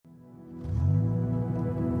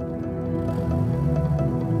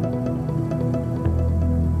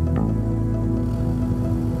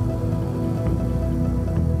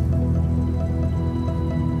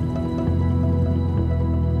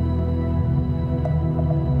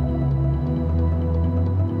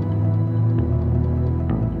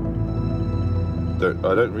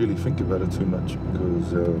I don't really think about it too much,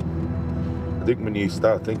 because I think when you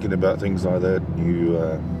start thinking about things like that, you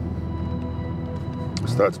it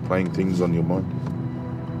starts playing things on your mind.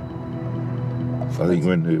 I think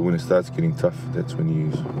when it starts getting tough, that's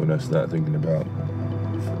when I start thinking about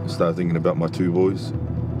my two boys.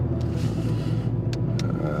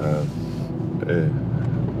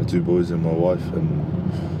 My two boys and my wife, and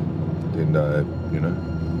then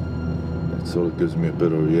it sort of gives me a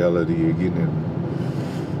bit of reality again and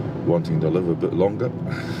wanting to live a bit longer.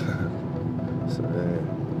 So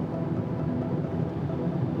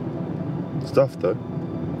it's tough though,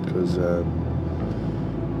 because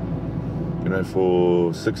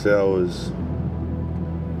for 6 hours,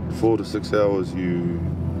 4 to 6 hours,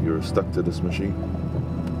 you're stuck to this machine.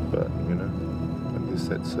 But I guess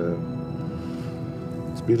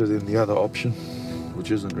it's better than the other option,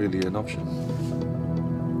 which isn't really an option.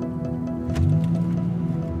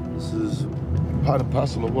 This is part and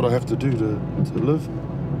parcel of what I have to do to live.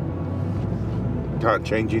 Can't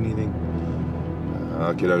change anything.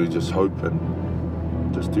 I can only just hope and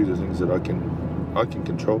just do the things that I can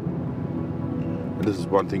control. And this is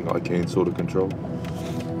one thing I can sort of control.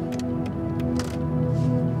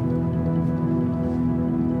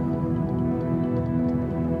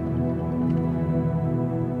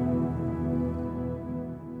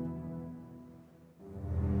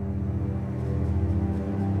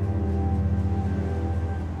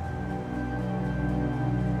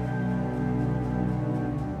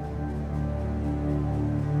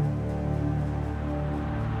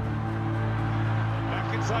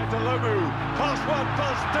 Inside to Lomu, pass one,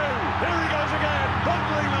 pass two, here he goes again,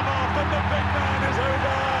 bundling them off, and the big man is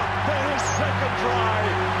over for his second try.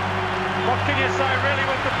 What can you say really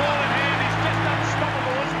with the ball in hand? He's just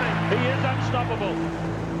unstoppable, isn't he? He is unstoppable.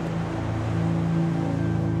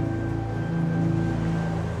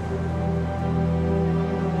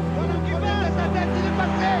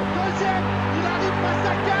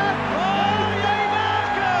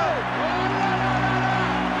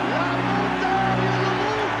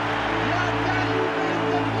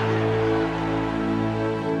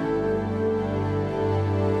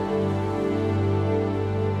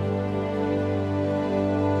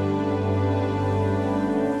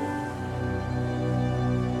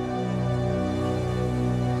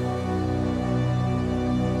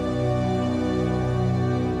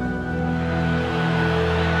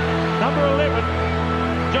 Number 11,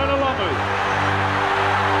 Jonah Lomu.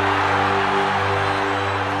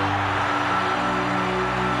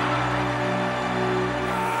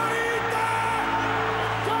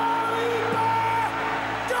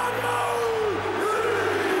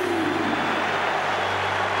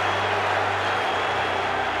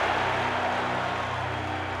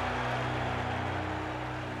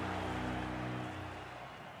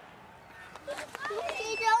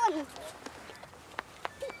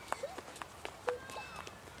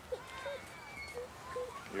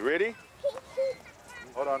 You ready?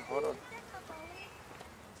 Hold on.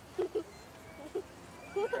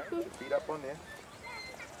 Okay, feet up on there.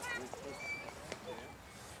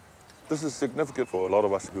 This is significant for a lot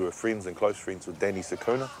of us who are friends and close friends with Danny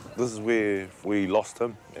Sakona. This is where we lost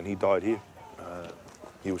him, and he died here.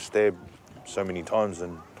 He was stabbed so many times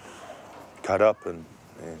and cut up and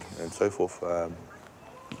so forth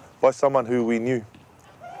by someone who we knew,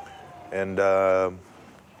 and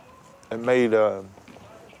it made a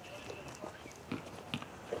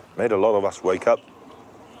lot of us wake up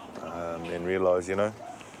and realise,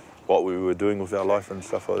 what we were doing with our life and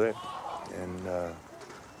stuff like that. And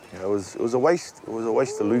it was a waste. It was a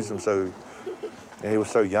waste to lose him. So he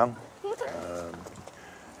was so young,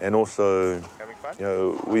 and also,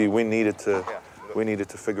 we needed to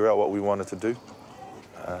figure out what we wanted to do.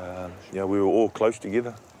 We were all close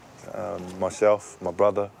together. Myself, my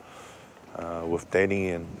brother, with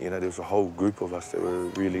Danny, and there was a whole group of us that were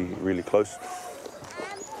really, really close.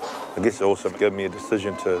 I guess it also gave me a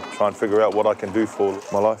decision to try and figure out what I can do for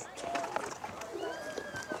my life.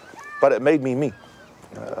 But it made me me.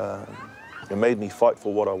 It made me fight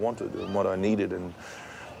for what I wanted and what I needed, and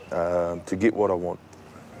to get what I want.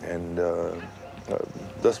 And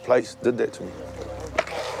this place did that to me.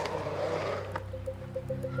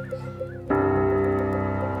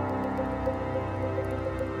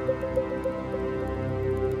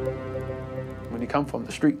 When you come from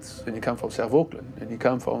the streets, and you come from South Auckland, and you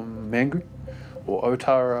come from Mangere, or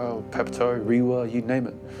Otara, or Papatoe, Rewa, you name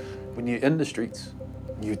it, when you're in the streets,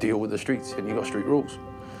 you deal with the streets, and you got street rules.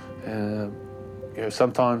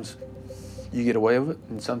 Sometimes you get away with it,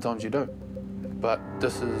 and sometimes you don't. But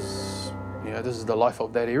this is the life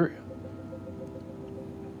of that area.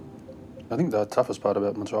 I think the toughest part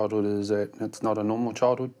about my childhood is that it's not a normal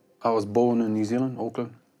childhood. I was born in New Zealand,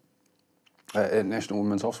 Auckland, at National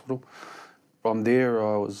Women's Hospital. From there,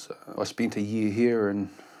 I spent a year here, and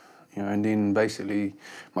and then basically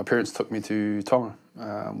my parents took me to Tonga,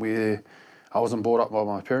 where I wasn't brought up by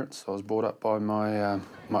my parents. I was brought up by my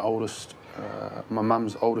my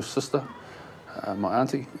mum's oldest sister, my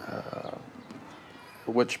auntie,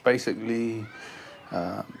 which basically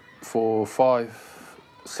for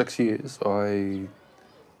 5-6 years I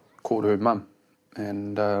called her mum,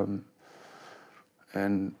 and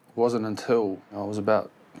wasn't until I was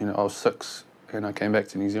about I was 6 and I came back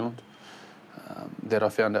to New Zealand that I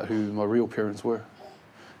found out who my real parents were,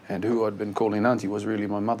 and who I'd been calling auntie was really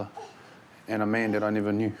my mother, and a man that I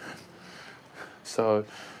never knew. So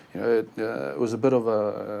it was a bit of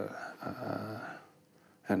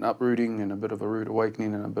an uprooting and a bit of a rude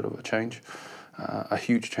awakening and a bit of a change, a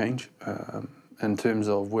huge change in terms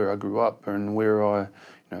of where I grew up and where I,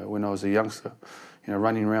 when I was a youngster,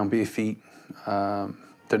 running around bare feet,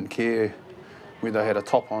 didn't care whether I had a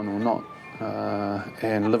top on or not,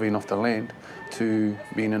 and living off the land, to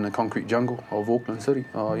being in the concrete jungle of Auckland City,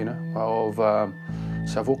 of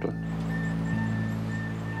South Auckland.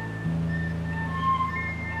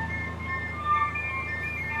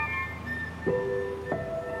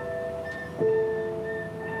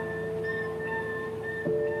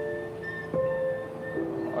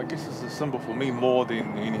 I guess it's a symbol for me more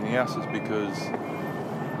than anything else, is because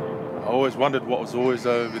I always wondered what was always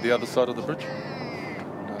over the other side of the bridge.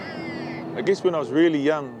 I guess when I was really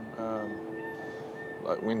young,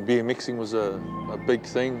 like when BMXing was a big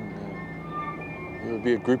thing, there would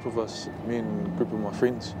be a group of us, me and a group of my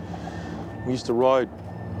friends. We used to ride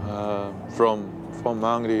from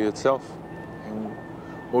Maungere itself and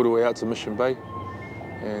all the way out to Mission Bay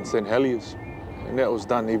and St Heliers, and that was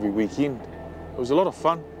done every weekend. It was a lot of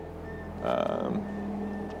fun.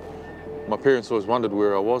 My parents always wondered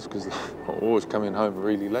where I was because I was always coming home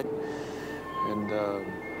really late and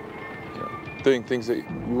doing things that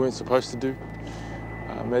you weren't supposed to do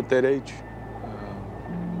at that age.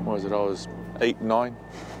 What was it? I was 8, 9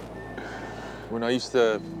 when I used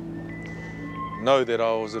to know that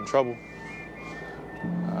I was in trouble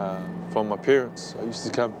from my parents. I used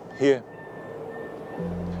to come here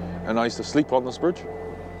and I used to sleep on this bridge.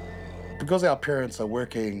 Because our parents are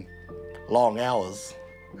working long hours,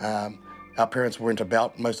 our parents weren't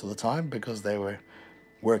about most of the time because they were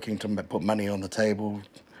working to put money on the table.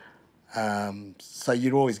 So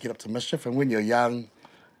you'd always get up to mischief, and when you're young,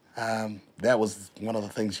 that was one of the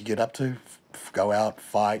things you get up to, go out,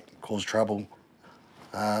 fight, cause trouble.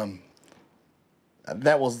 I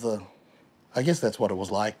guess that's what it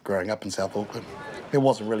was like growing up in South Auckland. There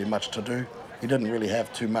wasn't really much to do. You didn't really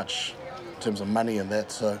have too much in terms of money and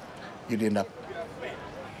that, so you'd end up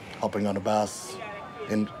hopping on a bus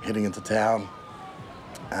and heading into town,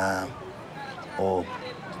 or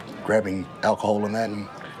grabbing alcohol and that and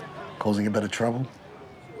causing a bit of trouble.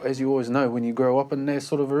 As you always know, when you grow up in that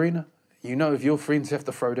sort of arena, if your friends have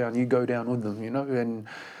to throw down, you go down with them,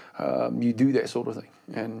 and you do that sort of thing,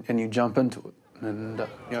 and you jump into it. And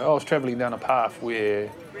I was travelling down a path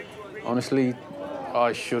where, honestly,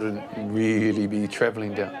 I shouldn't really be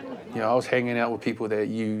travelling down. I was hanging out with people that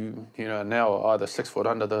now are either 6 foot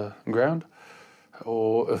under the ground,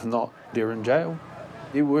 or if not, they're in jail.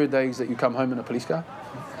 There were days that you come home in a police car,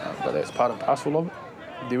 but that's part and parcel of it.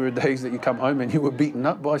 There were days that you come home and you were beaten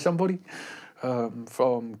up by somebody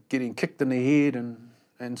from getting kicked in the head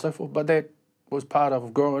and so forth. But that was part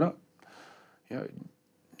of growing up.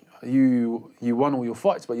 You won all your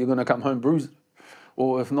fights, but you're going to come home bruised.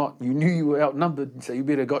 Or if not, you knew you were outnumbered, so you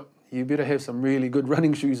better have some really good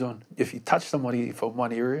running shoes on. If you touch somebody from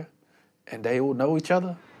one area and they all know each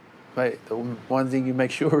other, mate, the one thing you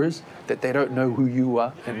make sure is that they don't know who you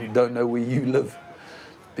are and don't know where you live.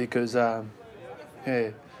 Because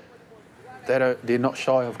they're not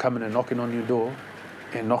shy of coming and knocking on your door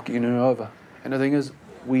and knocking you over. And the thing is,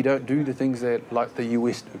 we don't do the things that like the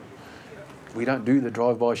US do. We don't do the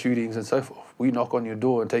drive-by shootings and so forth. We knock on your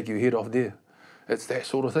door and take your head off there. It's that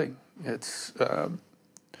sort of thing. It's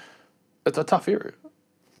a tough area,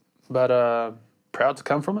 but proud to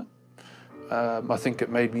come from it. I think it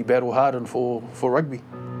made me battle hardened for rugby.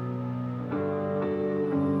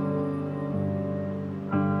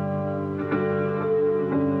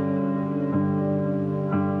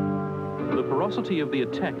 The ferocity of the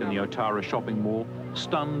attack in the Otara shopping mall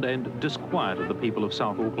stunned and disquieted the people of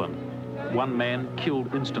South Auckland. One man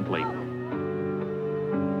killed instantly.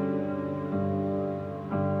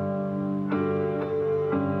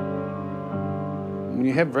 When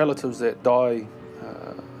you have relatives that die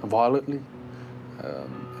violently,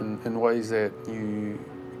 in ways that you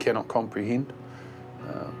cannot comprehend.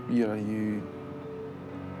 You know,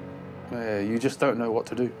 you just don't know what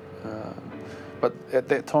to do. But at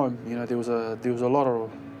that time, you know, there was a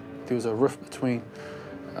rift between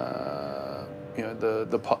you know,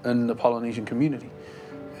 in the Polynesian community,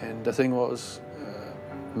 and the thing was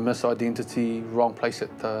misidentity, wrong place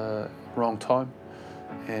at the wrong time,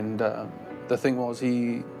 and the thing was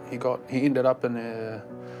he ended up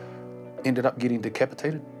getting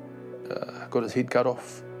decapitated, got his head cut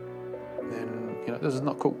off, and you know, this is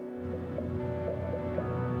not cool.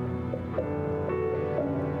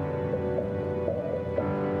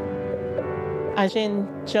 I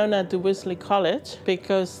sent Jonah to Wesley College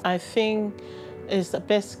because I think it's the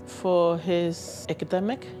best for his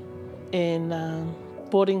academic. In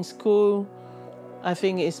boarding school, I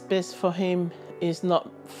think it's best for him.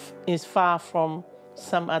 Is far from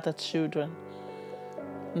some other children,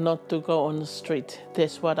 not to go on the street.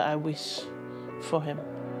 That's what I wish for him.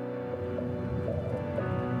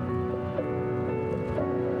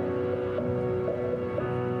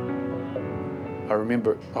 I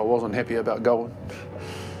remember I wasn't happy about going.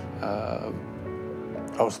 I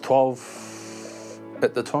was 12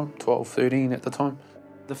 at the time, 12, 13 at the time.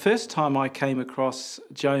 The first time I came across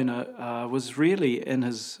Jonah was really in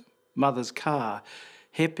his mother's car.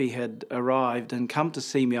 Heppy had arrived and come to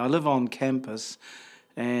see me. I live on campus,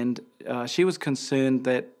 and she was concerned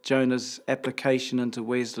that Jonah's application into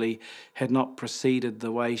Wesley had not proceeded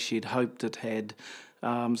the way she'd hoped it had.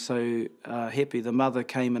 So Heppy, the mother,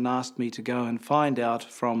 came and asked me to go and find out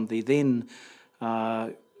from the then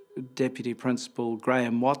Deputy Principal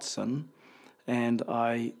Graham Watson, and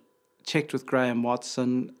I checked with Graham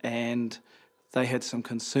Watson, and they had some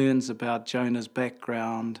concerns about Jonah's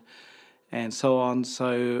background and so on.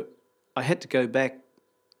 So I had to go back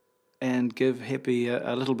and give Heppy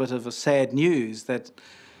a little bit of a sad news that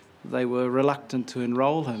they were reluctant to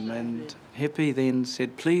enrol him, and Heppy then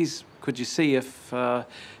said, please, could you see if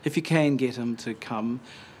you can get him to come?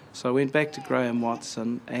 So I went back to Graham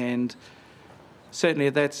Watson, and certainly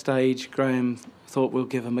at that stage, Graham thought we'll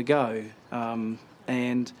give him a go.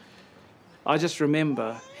 And I just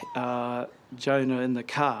remember Jonah in the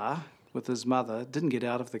car with his mother, didn't get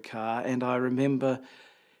out of the car, and I remember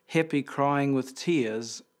Heppy crying with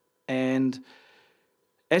tears, and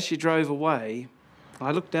as she drove away,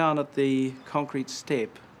 I looked down at the concrete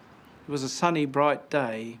step. It was a sunny, bright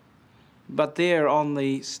day, but there on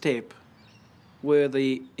the step were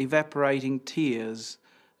the evaporating tears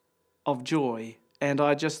of joy. And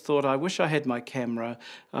I just thought, I wish I had my camera.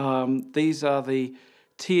 These are the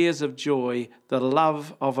tears of joy, the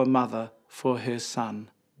love of a mother for her son.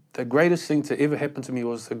 The greatest thing to ever happen to me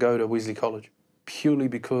was to go to Wesley College, purely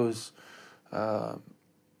because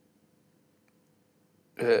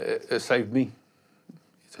it saved me,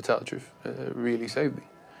 to tell the truth. It really saved me.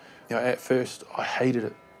 You know, at first, I hated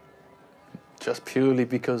it, just purely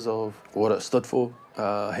because of what it stood for.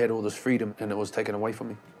 I had all this freedom, and it was taken away from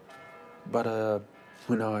me. But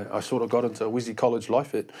when I sort of got into Wesley College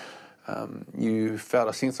life, you felt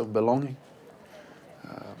a sense of belonging,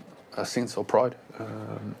 a sense of pride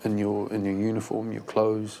in your uniform, your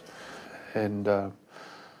clothes, and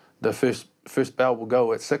the first bell will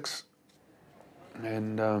go at 6,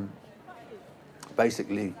 and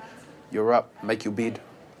basically you're up, make your bed,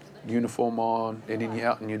 uniform on, and then you're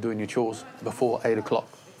out and you're doing your chores before 8 o'clock.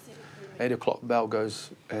 8 o'clock bell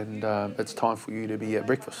goes, and it's time for you to be at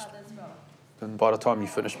breakfast. And by the time you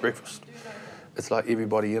finish breakfast, it's like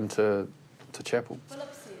everybody into chapel.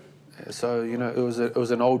 So, you know, it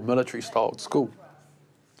was an old military-style school.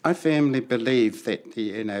 I firmly believe that,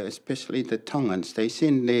 you know, especially the Tongans, they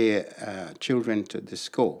send their children to the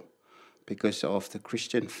school because of the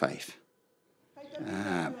Christian faith.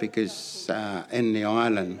 Because in the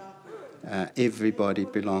island, everybody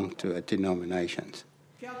belonged to a denomination.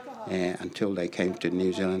 Until they came to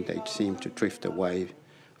New Zealand, they seemed to drift away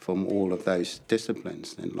from all of those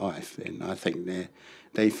disciplines in life. And I think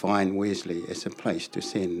they find Wesley as a place to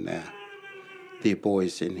send their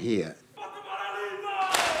boys in here.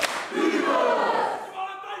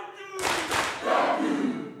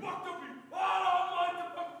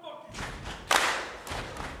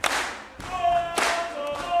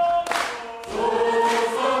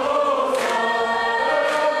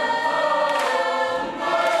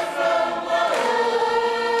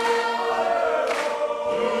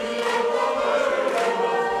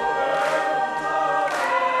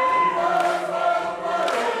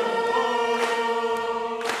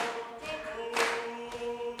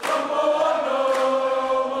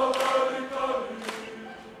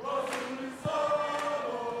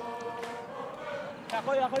 Yeah,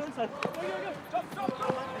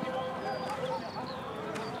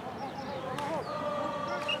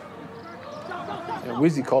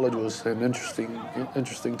 Wesley College was an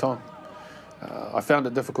interesting time. I found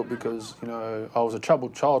it difficult because, you know, I was a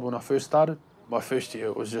troubled child when I first started. My first year,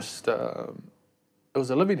 it was just, it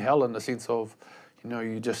was a living hell in the sense of, you know,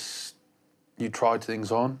 you tried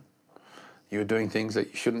things on, you were doing things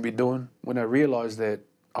that you shouldn't be doing. When I realised that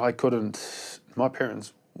my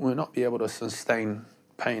parents would not be able to sustain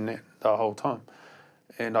paying that the whole time,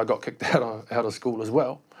 and I got kicked out of school as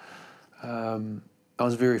well. I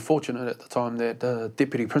was very fortunate at the time that the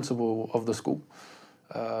deputy principal of the school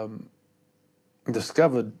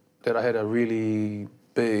discovered that I had a really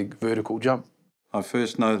big vertical jump. I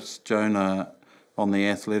first noticed Jonah on the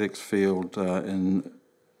athletics field in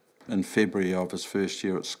February of his first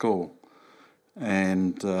year at school,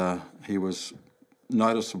 and he was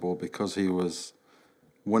noticeable because he was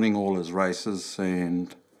winning all his races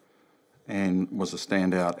and was a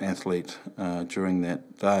standout athlete during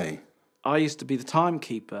that day. I used to be the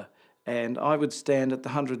timekeeper, and I would stand at the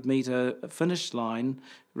 100-metre finish line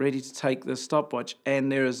ready to take the stopwatch,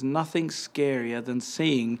 and there is nothing scarier than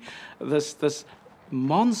seeing this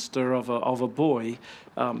monster of a boy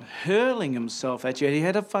hurling himself at you. He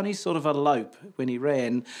had a funny sort of a lope when he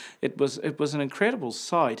ran. It was an incredible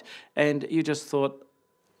sight, and you just thought,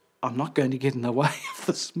 I'm not going to get in the way of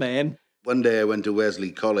this man. One day I went to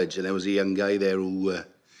Wesley College, and there was a young guy there who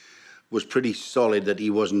was pretty solid that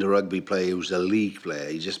he wasn't a rugby player, he was a league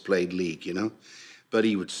player. He just played league, you know. But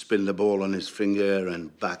he would spin the ball on his finger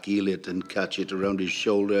and back heel it and catch it around his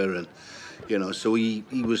shoulder, and, you know, so he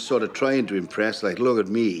was sort of trying to impress, like, look at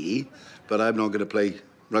me, but I'm not going to play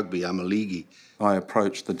rugby, I'm a leaguey. I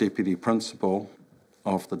approached the deputy principal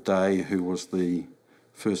of the day, who was the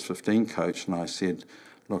first 15 coach, and I said,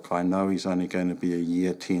 look, I know he's only going to be a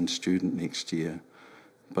year 10 student next year,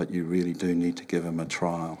 but you really do need to give him a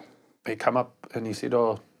trial. He come up and he said,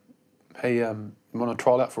 oh, hey, you want to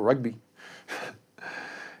trial out for rugby?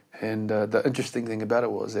 And the interesting thing about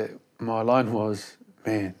it was that my line was,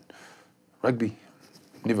 man, rugby,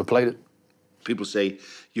 never played it. People say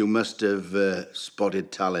you must have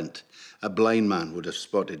spotted talent. A blind man would have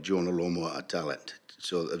spotted Jonah Lomu a talent,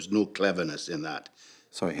 so there was no cleverness in that.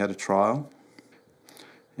 So he had a trial,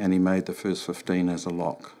 and he made the first 15 as a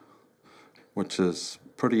lock, which is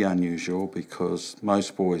pretty unusual because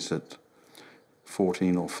most boys at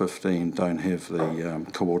 14 or 15 don't have the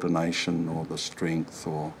coordination or the strength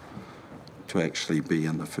or to actually be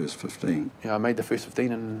in the first 15. Yeah, I made the first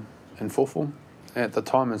 15 in fourth form at the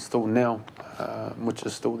time and still now, which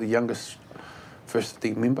is still the youngest first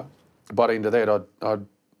 15 member. By the end of that, I'd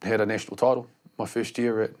had a national title my first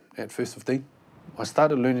year at first 15. I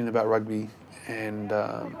started learning about rugby and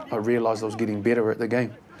I realised I was getting better at the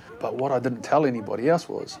game. But what I didn't tell anybody else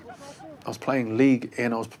was I was playing league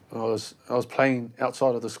and I was playing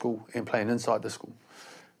outside of the school and playing inside the school.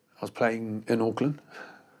 I was playing in Auckland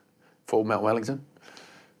for Mount Wellington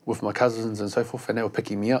with my cousins and so forth, and they were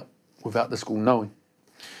picking me up without the school knowing.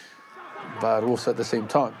 But also at the same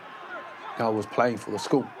time, I was playing for the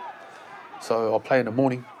school. So I'll play in the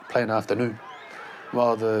morning, play in the afternoon.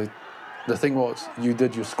 Well, the thing was, you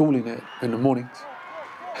did your schooling in the mornings,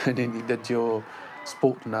 and then you did your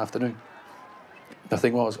sport in the afternoon. The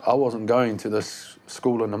thing was, I wasn't going to this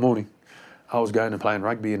school in the morning. I was going and playing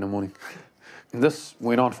rugby in the morning. And this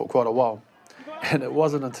went on for quite a while. And it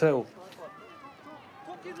wasn't until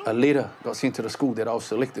a letter got sent to the school that I was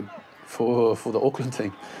selected for the Auckland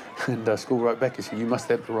team. And the school wrote back and said, you must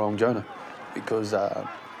have the wrong Jonah because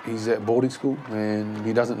he's at boarding school and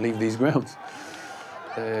he doesn't leave these grounds.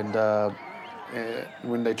 And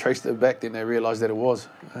when they traced it back, then they realised that it was.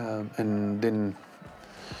 And then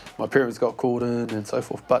my parents got called in and so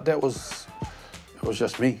forth. But it was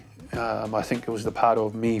just me. I think it was the part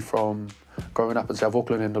of me from growing up in South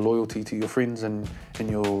Auckland and the loyalty to your friends and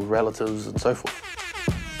your relatives and so forth.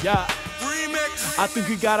 Yeah. I think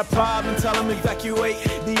we got a problem, tell them evacuate.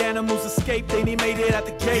 The animals escaped, they made it at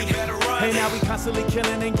the gate. Hey, now we constantly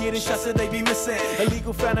killing and getting shots that they be missing.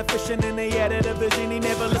 Illegal found and fishing and they added a vision. He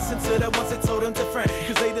never listened to the ones that told him different.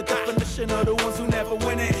 Cause they the definition of the ones who never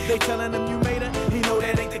win it. They telling him you made it, he know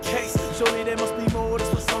that ain't the case. Surely there must be more,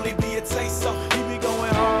 this must only be a taste. So he be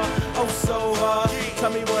going hard, oh so hard.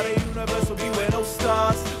 Tell me what a universe will be with no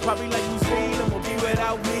stars. Probably like New Zealand will be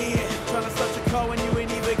without me. Trying to start your car when you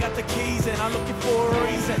ain't even got the keys. And I'm looking for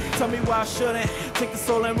a reason. Tell me why I shouldn't take the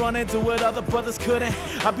soul and run and do what other brothers couldn't.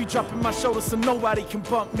 I be dropping my shoulders so nobody can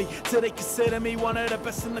bump me. Till they consider me one of the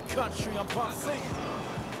best in the country. I'm pumping.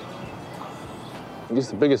 I guess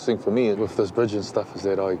the biggest thing for me with this bridge and stuff is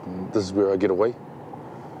that this is where I get away.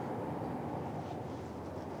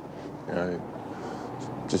 you know,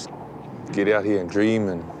 just get out here and dream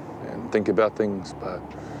and think about things. But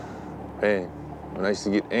man, when I used to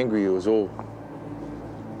get angry, it was all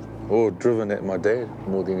driven at my dad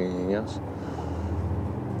more than anything else.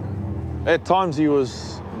 At times he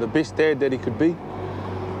was the best dad that he could be.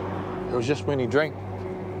 It was just when he drank.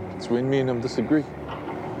 It's when me and him disagree.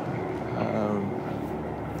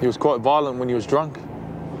 He was quite violent when he was drunk.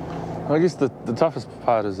 I guess the toughest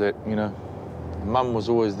part is that, you know, Mum was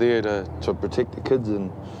always there to protect the kids,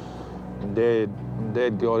 and Dad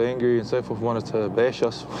got angry and so forth, wanted to bash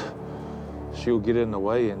us. She'll get in the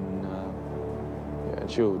way, and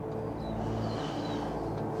she'll,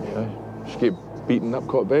 you know, she'll get beaten up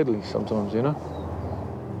quite badly sometimes, you know.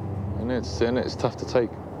 And that's tough to take.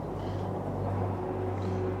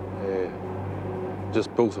 Yeah,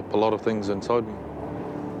 just built up a lot of things inside me.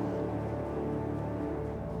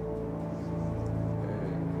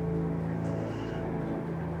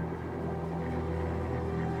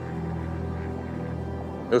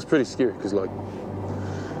 It was pretty scary because, like,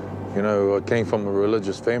 you know, I came from a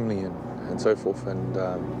religious family and so forth, and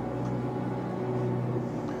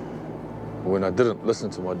when I didn't listen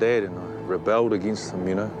to my dad and I rebelled against him,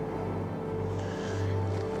 you know,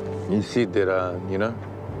 he said that, you know,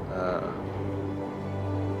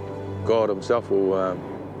 God himself will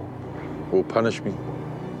punish me,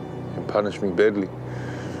 and punish me badly,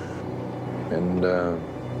 and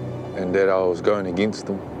that I was going against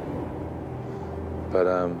him. But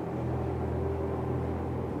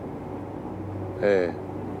yeah,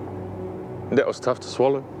 that was tough to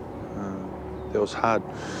swallow. That was hard.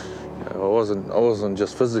 You know, I wasn't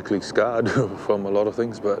just physically scarred from a lot of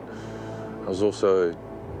things, but I was also,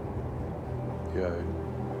 you know,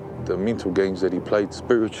 the mental games that he played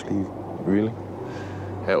spiritually, really.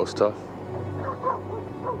 That was tough.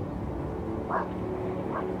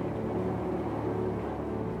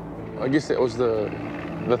 I guess that was the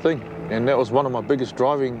thing. And that was one of my biggest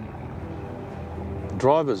drivers,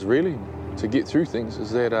 really, to get through things,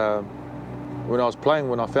 is that when I was playing,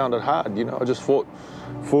 when I found it hard, you know, I just fought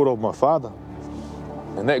off my father.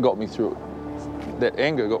 And that got me through it. That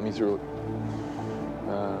anger got me through it.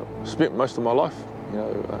 Spent most of my life, you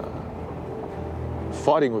know,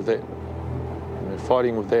 fighting with that. You know,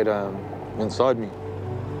 fighting with that inside me.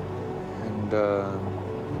 And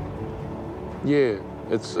yeah,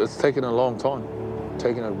 it's taken a long time.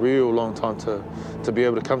 Taken a real long time to be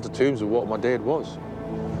able to come to terms with what my dad was,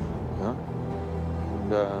 you know?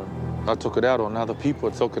 And I took it out on other people,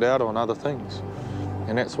 I took it out on other things.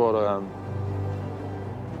 And that's what, I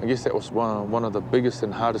guess that was one of the biggest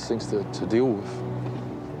and hardest things to deal with.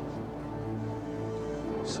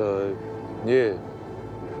 So, yeah,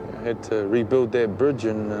 I had to rebuild that bridge,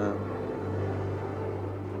 and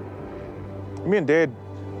me and Dad,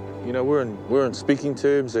 you know, we're in speaking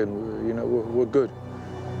terms, and we're good.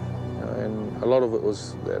 And a lot of it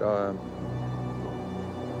was that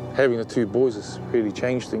having the two boys has really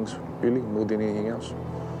changed things, really, more than anything else.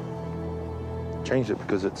 Changed it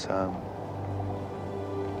because it's, you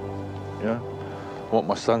know, I want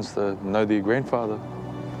my sons to know their grandfather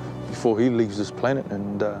before he leaves this planet,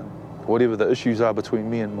 and whatever the issues are between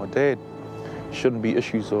me and my dad shouldn't be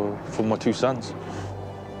issues for my two sons.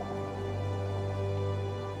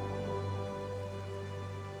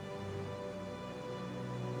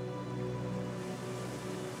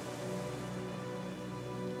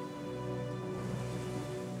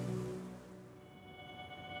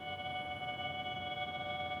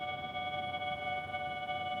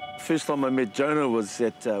 First time I met Jonah was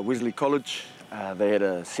at Wesley College. They had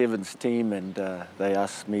a sevens team, and they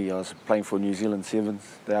asked me, I was playing for New Zealand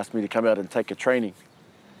Sevens, they asked me to come out and take a training.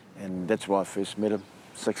 And that's where I first met him.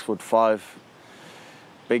 6'5",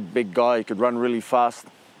 big guy, he could run really fast.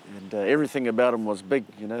 And everything about him was big,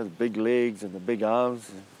 you know, the big legs and the big arms,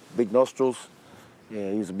 big nostrils.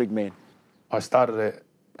 Yeah, he was a big man. I started at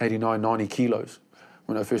 89, 90 kilos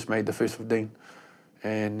when I first made the first 15.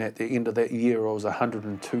 And at the end of that year, I was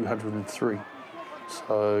 102, 103.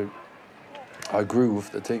 So I grew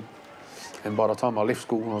with the team. And by the time I left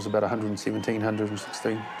school, I was about 117,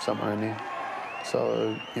 116, somewhere in there.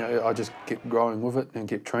 So, you know, I just kept growing with it and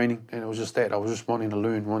kept training. And it was just that. I was just wanting to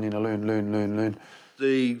learn.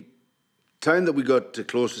 The time that we got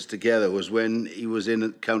closest together was when he was in the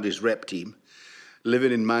county's rep team,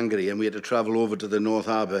 living in Mangere, and we had to travel over to the North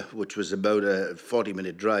Harbour, which was about a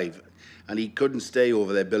 40-minute drive. And he couldn't stay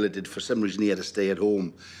over there billeted. For some reason, he had to stay at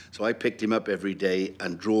home. So I picked him up every day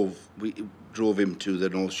and drove him to the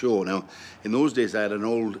North Shore. Now, in those days, I had an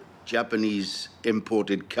old Japanese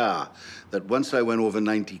imported car that once I went over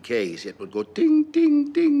 90 Ks, it would go ting,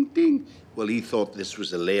 ting, ting, ting. Well, he thought this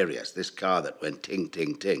was hilarious, this car that went ting,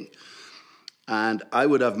 ting, ting. And I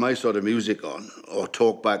would have my sort of music on, or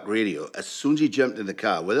talkback radio. As soon as he jumped in the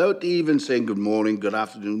car, without even saying good morning, good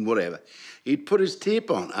afternoon, whatever, he'd put his tape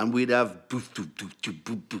on, and we'd have boot, boot, boot, boot,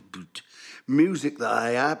 boot, boot, boot, music that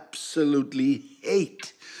I absolutely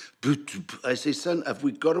hate. Boot, boot, boot. I say, son, have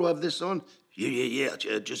we got to have this on? Yeah,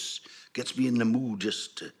 it just gets me in the mood,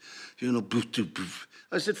 just, boot, boot, boot.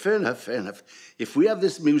 I said, fair enough. If we have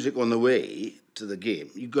this music on the way to the game,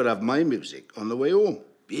 you've got to have my music on the way home.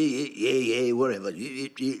 Yeah, whatever.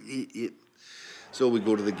 Yeah. So we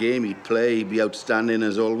go to the game, he'd play, he'd be outstanding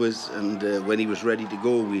as always, and when he was ready to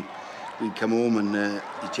go, we'd come home and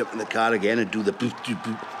he'd jump in the car again and do the boot, boot,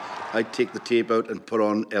 boot. I'd take the tape out and put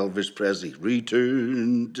on Elvis Presley,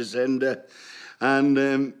 Return to Sender.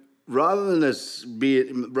 And rather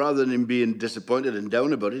than him being disappointed and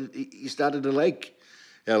down about it, he started to like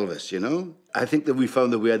Elvis, you know? I think that we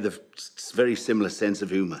found that we had the very similar sense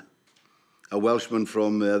of humour. A Welshman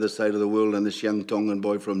from the other side of the world and this young Tongan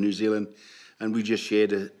boy from New Zealand, and we just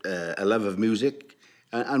shared a love of music,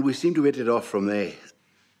 and we seemed to hit it off from there.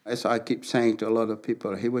 As I keep saying to a lot of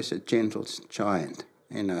people, he was a gentle giant.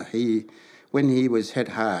 You know, when he was hit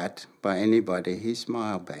hard by anybody, he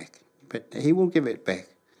smiled back, but he will give it back,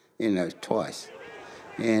 twice.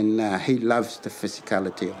 And he loves the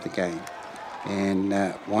physicality of the game, and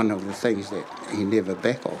one of the things that he never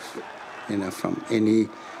back off, from any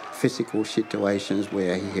physical situations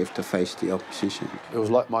where he have to face the opposition. It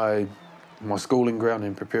was like my schooling ground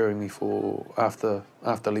in preparing me for after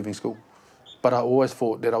leaving school. But I always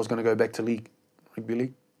thought that I was going to go back to rugby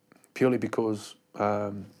league, purely because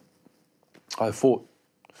I thought,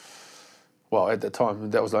 well, at the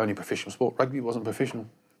time, that was the only professional sport. Rugby wasn't professional,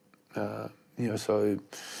 so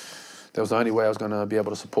that was the only way I was going to be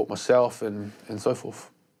able to support myself and so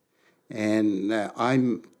forth. And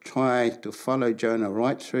I'm trying to follow Jonah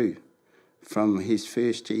right through from his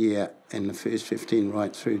first year in the first 15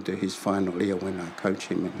 right through to his final year when I coach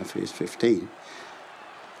him in the first 15.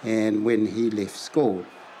 And when he left school,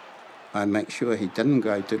 I make sure he didn't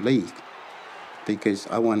go to league because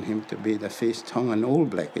I want him to be the first Tongan All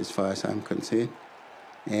Black as far as I'm concerned.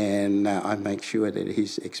 And I make sure that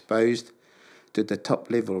he's exposed to the top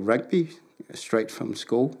level of rugby straight from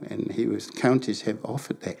school, and counties have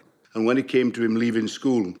offered that. And when it came to him leaving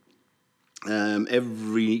school,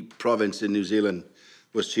 every province in New Zealand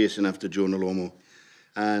was chasing after Jonah Lomu.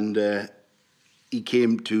 And he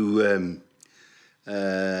came to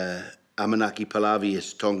Amanaki Palavi,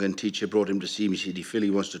 his Tongan teacher, brought him to see me. He said, Phil, he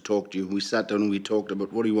wants to talk to you. We sat down and we talked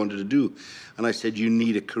about what he wanted to do. And I said, you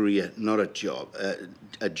need a career, not a job.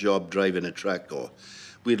 A job driving a tractor.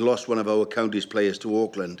 We'd lost one of our county's players to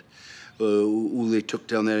Auckland, who they took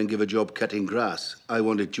down there and gave a job cutting grass. I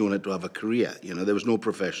wanted Jonah to have a career. There was no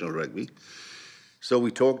professional rugby. So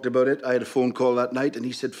we talked about it. I had a phone call that night, and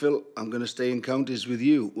he said, Phil, I'm going to stay in counties with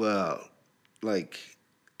you. Well,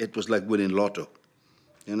 it was like winning lotto.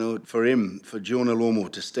 For Jonah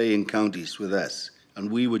Lomu to stay in counties with us,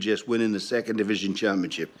 and we were just winning the second division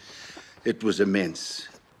championship, it was immense.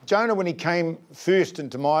 Jonah, when he came first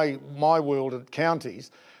into my world at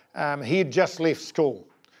counties, he had just left school.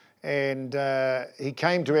 And he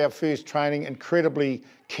came to our first training, incredibly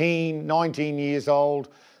keen, 19 years old,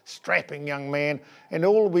 strapping young man. And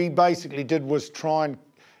all we basically did was try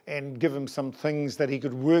and give him some things that he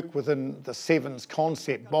could work within the sevens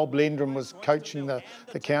concept. Bob Lendrum was coaching the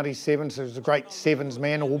county sevens. He was a great sevens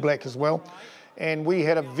man, All Black as well. And we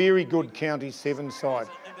had a very good county sevens side.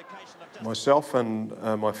 Myself and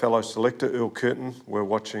my fellow selector, Earl Curtin, were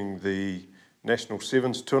watching the National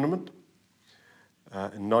Sevens tournament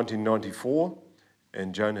in 1994,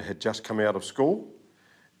 and Jonah had just come out of school,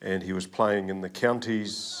 and he was playing in the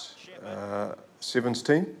county's sevens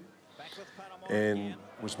team, and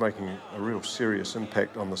was making a real serious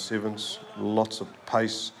impact on the sevens. Lots of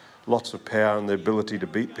pace, lots of power, and the ability to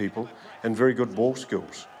beat people, and very good ball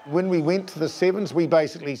skills. When we went to the sevens, we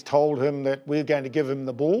basically told him that we're going to give him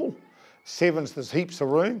the ball. Sevens, there's heaps of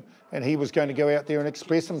room, and he was going to go out there and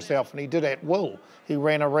express himself, and he did at will. He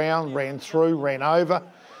ran around, ran through, ran over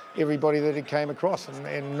everybody that he came across,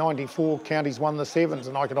 and 94 counties won the sevens,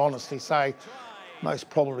 and I can honestly say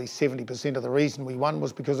most probably 70% of the reason we won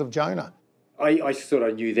was because of Jonah. I sort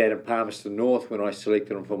of knew that in Palmerston North when I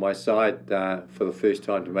selected him for my side for the first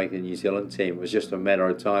time to make the New Zealand team. It was just a matter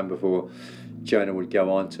of time before Jonah would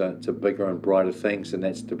go on to bigger and brighter things, and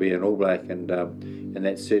that's to be an All Black, and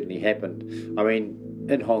that certainly happened. I mean,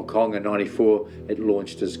 in Hong Kong in '94, it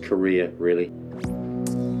launched his career, really.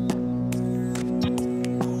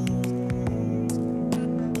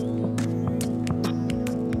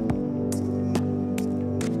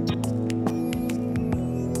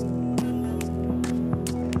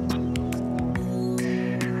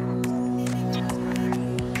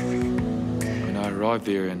 arrived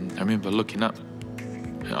there, and I remember looking up,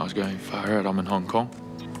 and I was going, far out, I'm in Hong Kong.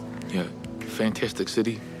 Yeah, fantastic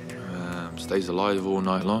city, stays alive all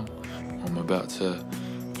night long. I'm about to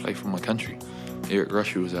play for my country. Eric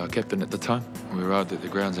Rusher was our captain at the time. We arrived at the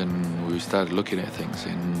grounds and we started looking at things,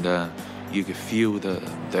 and you could feel the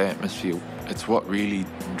atmosphere. It's what really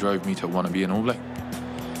drove me to want to be an All Black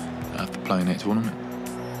after playing that tournament.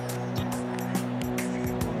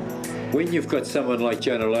 When you've got someone like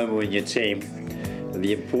Jonah Lomu in your team,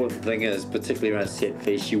 the important thing is, particularly around set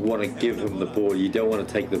piece, you want to give him the ball. You don't want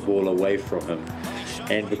to take the ball away from him.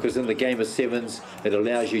 And because in the game of sevens, it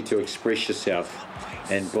allows you to express yourself.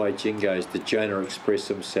 And by jingoes, did Jonah express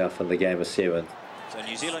himself in the game of seven. So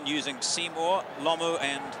New Zealand using Seymour, Lomu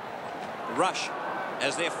and Rush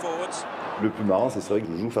as their forwards. Le plus marrant, c'est vrai que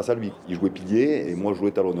je joue face à lui. Il jouait pilier et moi je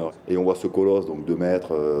jouais talonneur. Et on voit ce colosse, donc 2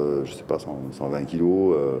 mètres, je sais pas, 120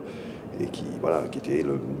 kilos, et qui était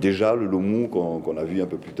déjà le Lomu qu'on a vu un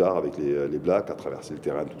peu plus tard avec les Blacks, à traverser le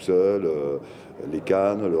terrain tout seul, les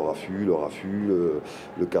cannes, le raffut,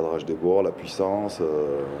 le cadrage des bords, la puissance,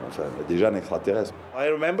 enfin déjà un extraterrestre. I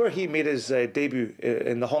remember he made his debut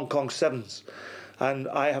in the Hong Kong Sevens, and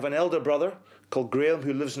I have an elder brother called Graham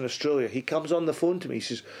who lives in Australia. He comes on the phone to me, he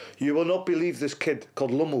says, "You will not believe this kid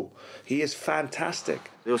called Lomu. He is fantastic."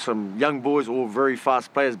 There were some young boys, all very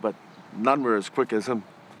fast players, but none were as quick as him.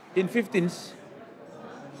 In 15s,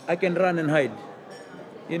 I can run and hide.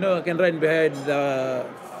 You know, I can run behind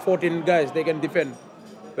 14 guys, they can defend.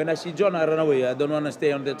 When I see Jonah, I run away. I don't want to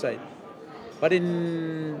stay on that side. But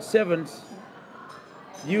in sevens,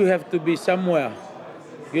 you have to be somewhere.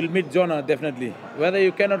 You'll meet Jonah, definitely. Whether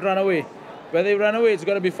you cannot run away. Whether you run away, it's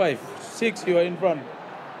got to be 5. 6, you are in front.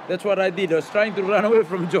 That's what I did. I was trying to run away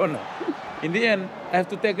from Jonah. In the end, I have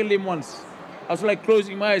to tackle him once. I was like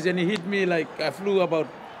closing my eyes and he hit me like I flew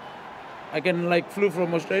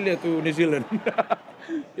from Australia to New Zealand.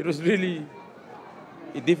 It was really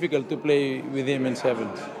difficult to play with him in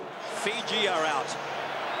sevens. Fiji are out.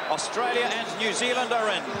 Australia and New Zealand are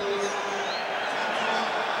in.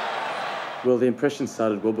 Well, the impression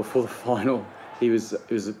started well before the final. It was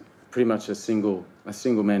pretty much a single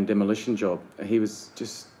man demolition job. He was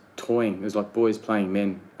just toying. It was like boys playing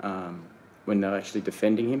men when they were actually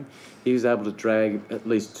defending him. He was able to drag at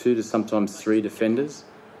least 2 to sometimes 3 defenders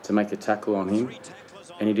to make a tackle on him.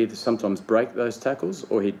 And he'd either sometimes break those tackles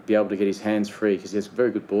or he'd be able to get his hands free because he has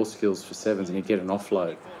very good ball skills for sevens and he'd get an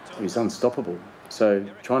offload. He was unstoppable. So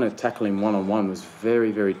trying to tackle him one-on-one was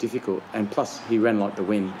very, very difficult. And plus, he ran like the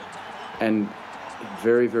wind and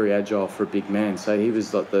very, very agile for a big man. So he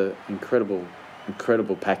was like the incredible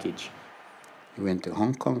package. He went to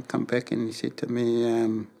Hong Kong, come back and he said to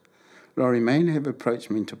me, Laurie Mayne have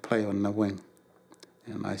approached me to play on the wing.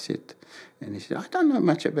 And I said, and he said, I don't know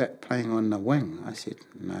much about playing on the wing. I said,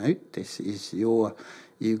 no, this is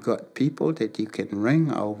you've got people that you can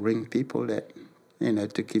ring. I'll ring people that,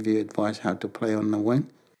 to give you advice how to play on the wing.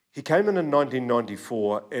 He came in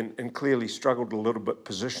 1994 and clearly struggled a little bit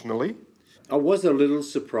positionally. I was a little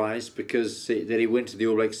surprised that he went to the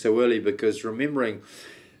All Blacks so early, because remembering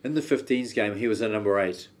in the 15s game he was a number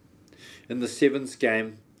 8. In the 7s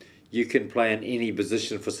game you can play in any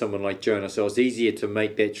position for someone like Jonah, so it's easier to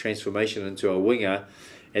make that transformation into a winger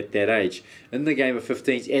at that age. In the game of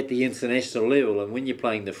 15s at the international level, and when you're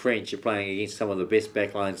playing the French, you're playing against some of the best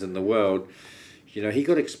backlines in the world, he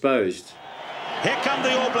got exposed. Here come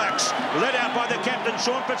the All Blacks, led out by the captain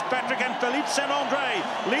Sean Fitzpatrick, and Philippe Saint-Andre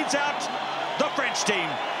leads out the French team.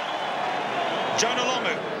 Jonah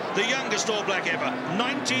Lomu, the youngest All Black ever,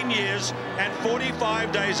 19 years and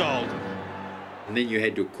 45 days old. And then you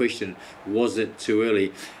had to question, was it too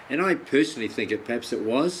early? And I personally think perhaps it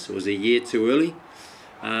was a year too early,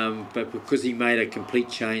 but because he made a complete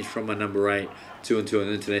change from a number 8 into an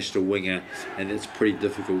international winger, and it's pretty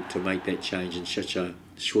difficult to make that change in such a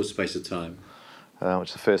short space of time. Which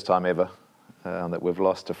is the first time ever that we've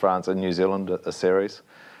lost to France and New Zealand a series.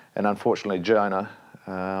 And unfortunately, Jonah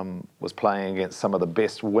was playing against some of the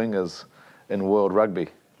best wingers in world rugby.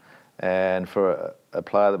 And for a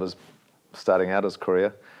player that was starting out his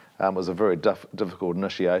career, it was a very difficult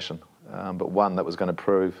initiation, but one that was going to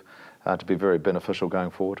prove to be very beneficial going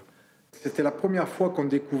forward. C'était la première fois qu'on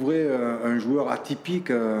découvrait un joueur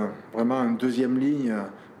atypique, vraiment une deuxième ligne,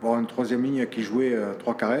 voire une troisième ligne qui jouait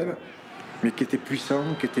 3 quarts, mais qui était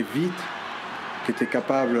puissant, qui était vite, qui était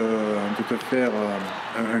capable de te faire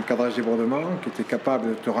un cadrage débordement, qui était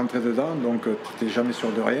capable de te rentrer dedans, donc tu n'étais jamais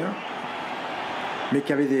sûr de rien, mais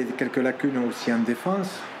qui avait quelques lacunes aussi en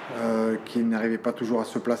défense, qui n'arrivait pas toujours à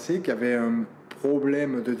se placer, qui avait un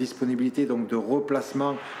problème de disponibilité, donc de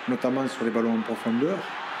replacement, notamment sur les ballons en profondeur.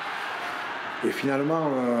 Et finalement,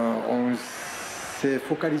 on c'est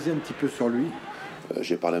focaliser un petit peu sur lui.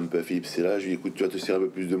 J'ai parlé un peu à Philippe Sella, je lui ai dit écoute, tu vas te servir un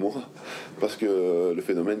peu plus de moi, parce que le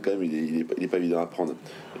phénomène quand même il est pas évident à prendre.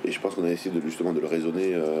 Et je pense qu'on a essayé justement de le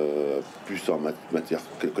raisonner plus en matière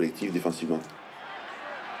collective défensivement.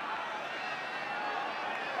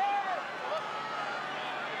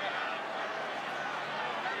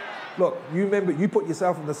 Look, you remember, you put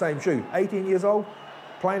yourself in the same shoe. 18 years old,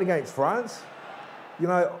 playing against France. You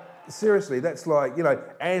know, seriously, that's like, you know,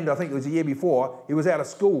 and I think it was a year before, he was out of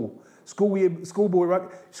school. Schoolboy.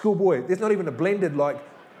 There's not even a blended, like,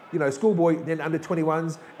 you know, schoolboy, then under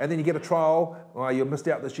 21s, and then you get a trial. Oh, you missed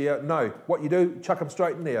out this year. No, what you do, chuck them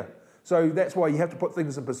straight in there. So that's why you have to put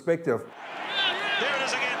things in perspective. There it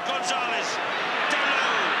is again, Gonzalez. Down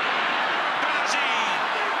low. Balassi.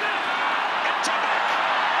 Into back.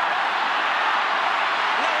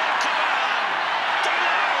 Lower cover. Down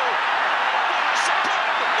low. What a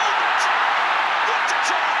superb movement. What a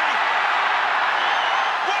try.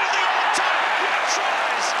 One of the all-time great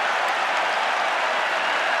tries.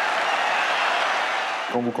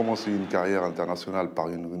 Quand vous commencez une carrière internationale par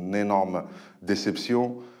une énorme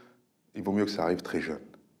déception, il vaut mieux que ça arrive très jeune.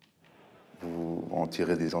 Vous en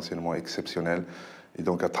tirez des enseignements exceptionnels et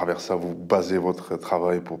donc à travers ça, vous basez votre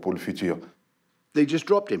travail pour le futur. They just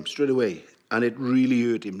dropped him straight away and it really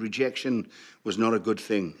hurt him. Rejection was not a good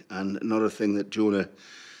thing and not a thing that Jonah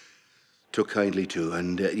took kindly to,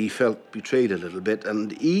 and he felt betrayed a little bit,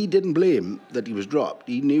 and he didn't blame that he was dropped.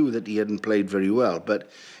 He knew that he hadn't played very well, but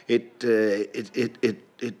it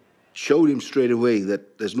showed him straight away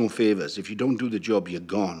that there's no favours. If you don't do the job, you're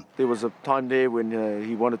gone. There was a time there when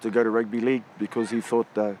he wanted to go to rugby league because he thought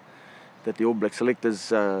that the All Black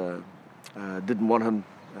selectors didn't want him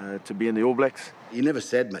to be in the All Blacks. He never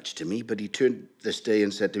said much to me, but he turned this day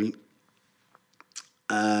and said to me,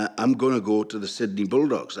 I'm going to go to the Sydney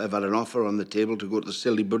Bulldogs. I've had an offer on the table to go to the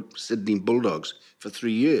Sydney Bulldogs for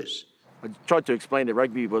 3 years. I tried to explain that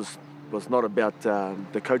rugby was not about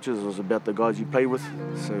the coaches, it was about the guys you play with.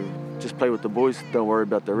 So just play with the boys, don't worry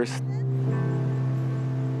about the rest.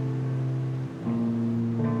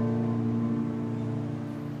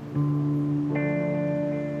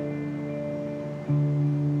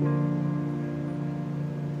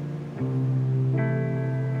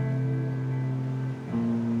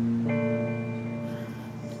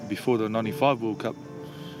 Before the 95 World Cup,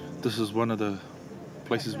 this is one of the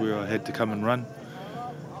places where I had to come and run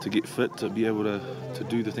to get fit, to be able to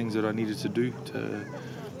do the things that I needed to do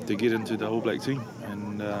to get into the All Black team.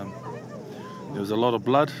 And there was a lot of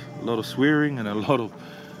blood, a lot of swearing and a lot of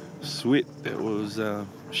sweat that was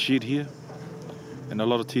shed here and a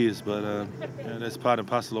lot of tears, but you know, that's part and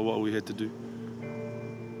parcel of what we had to do.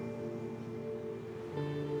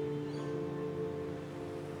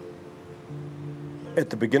 At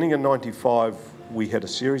the beginning of '95, we had a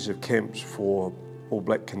series of camps for All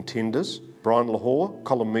Black contenders. Brian Lahore,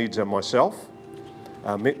 Colin Meads and myself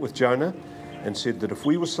met with Jonah and said that if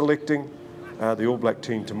we were selecting the All Black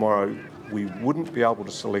team tomorrow, we wouldn't be able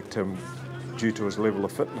to select him due to his level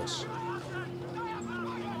of fitness.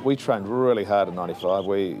 We trained really hard in '95.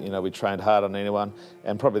 We trained harder than anyone,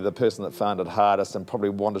 and probably the person that found it hardest and probably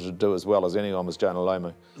wanted to do as well as anyone was Jonah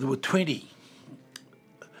Lomu. There were 20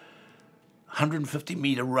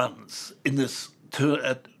 150-metre runs in this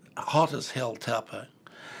at hot as hell Taupo,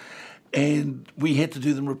 and we had to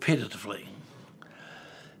do them repetitively.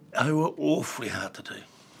 They were awfully hard to do,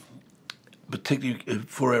 particularly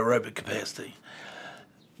for aerobic capacity.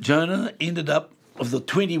 Jonah ended up, of the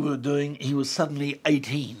 20 we were doing, he was suddenly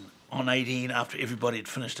 18 on 18 after everybody had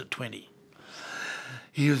finished at 20.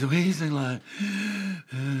 He was wheezing like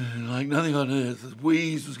nothing on earth. His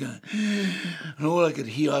wheeze was going, and all I could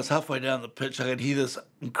hear, I was halfway down the pitch, I could hear this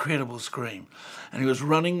incredible scream. And he was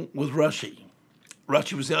running with Rushy.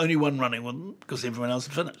 Rushy was the only one running with him because everyone else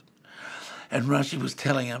had finished. And Rushy was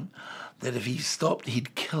telling him that if he stopped,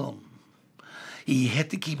 he'd kill him. He had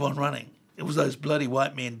to keep on running. It was those bloody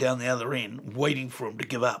white men down the other end waiting for him to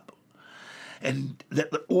give up. And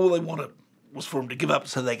all they wanted was for him to give up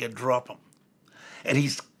so they could drop him. And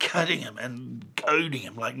he's cutting him and goading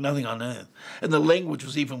him like nothing on earth. And the language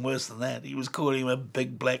was even worse than that. He was calling him a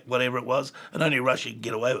big black whatever it was, and only Rushy could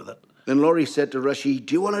get away with it. Then Laurie said to Rushy,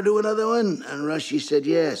 do you want to do another one? And Rushy said,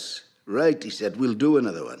 yes. Right, he said, we'll do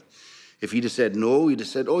another one. If he'd have said no, he'd have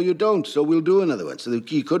said, oh, you don't, so we'll do another one. So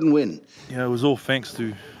he couldn't win. Yeah, it was all thanks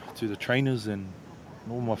to the trainers and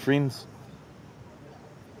all my friends,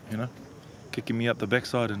 you know, kicking me up the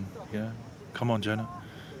backside and, you know, come on, Jonah.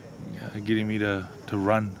 Getting me to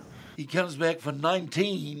run. He comes back for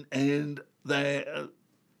 19 and the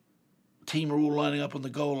team are all lining up on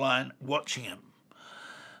the goal line watching him.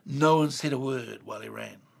 No one said a word while he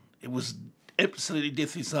ran. It was absolutely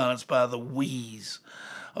deathly silenced by the wheeze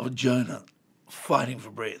of Jonah fighting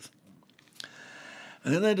for breath.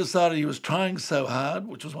 And then they decided he was trying so hard,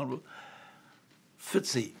 which was wonderful.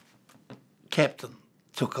 Fitzy, captain,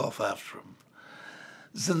 took off after him.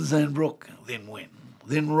 Zinzan Brook then went.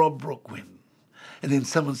 Then Rob Brook went. And then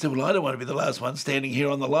someone said, well, I don't want to be the last one standing here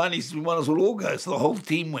on the line. He said, we might as well all go. So the whole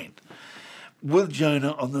team went with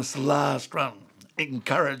Jonah on this last run,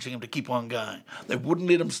 encouraging him to keep on going. They wouldn't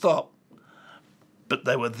let him stop, but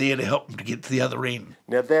they were there to help him to get to the other end.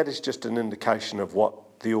 Now that is just an indication of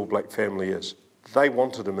what the All Black family is. They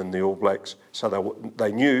wanted him in the All Blacks, so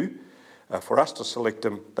they knew for us to select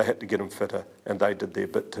him, they had to get him fitter, and they did their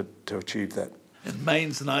bit to achieve that. And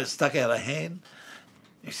Mains and I stuck out a hand.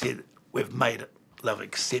 He said, we've made it. They've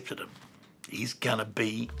accepted him. He's going to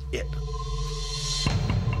be it.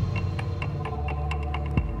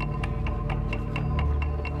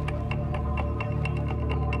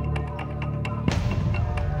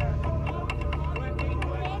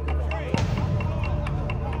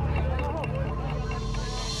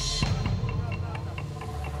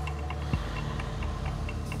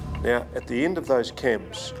 Now, at the end of those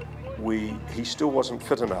camps, he still wasn't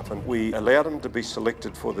fit enough, and we allowed him to be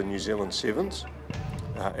selected for the New Zealand Sevens.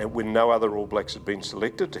 And when no other All Blacks had been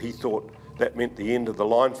selected, he thought that meant the end of the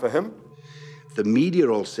line for him. The media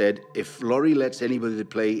all said, if Laurie lets anybody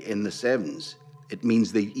play in the Sevens, it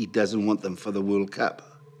means that he doesn't want them for the World Cup.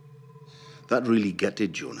 That really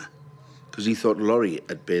gutted Jonah, because he thought Laurie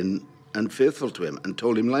had been unfaithful to him and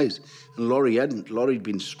told him lies. And Laurie hadn't. Laurie'd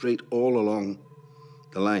been straight all along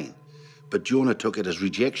the line. But Jonah took it as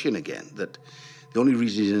rejection again, that the only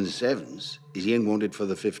reason he's in the Sevens is he ain't wanted for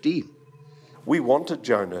the 15. We wanted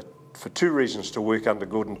Jonah for two reasons to work under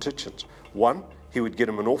Gordon Titchens. One, he would get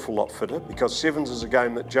him an awful lot fitter, because Sevens is a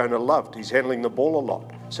game that Jonah loved. He's handling the ball a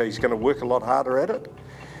lot, so he's going to work a lot harder at it.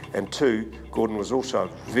 And two, Gordon was also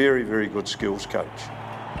a very, very good skills coach.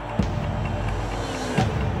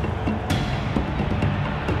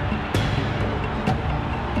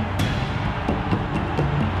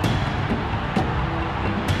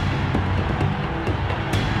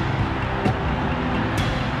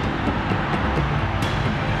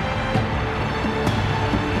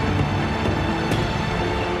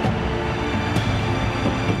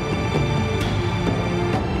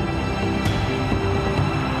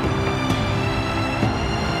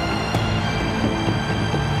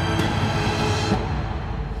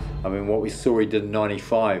 What we saw he did in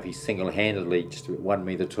 95, he single-handedly just won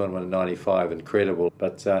me the tournament in 95, incredible.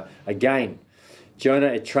 But again, Jonah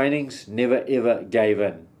at trainings never ever gave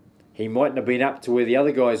in. He mightn't have been up to where the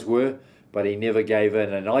other guys were, but he never gave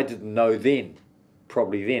in. And I didn't know then,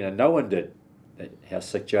 probably then, and no one did, how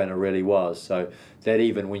sick Jonah really was. So that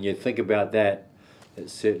even when you think about that,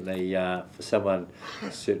 it's certainly, for someone,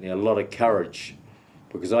 certainly a lot of courage.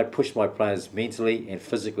 Because I pushed my players mentally and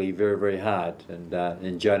physically very, very hard,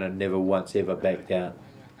 and Jonah never once ever backed down.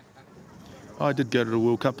 I did go to the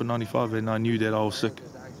World Cup in 95 and I knew that I was sick.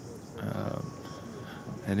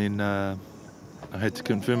 And then I had to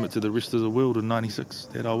confirm it to the rest of the world in 96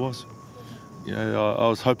 that I was. You know, I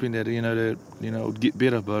was hoping that, it would get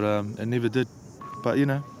better, but it never did. But,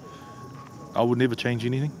 I would never change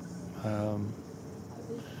anything.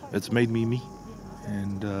 It's made me me,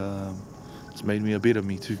 and it's made me a better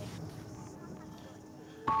me too.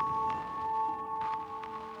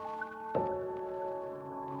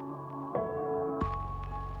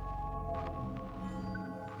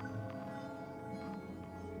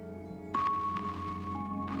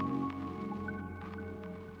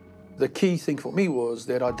 The key thing for me was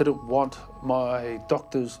that I didn't want my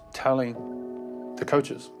doctors telling the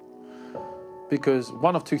coaches, because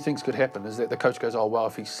one of two things could happen, is that the coach goes, oh, well,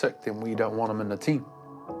 if he's sick, then we don't want him in the team.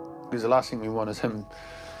 Because the last thing we want is him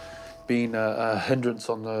being a hindrance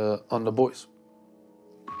on the boys.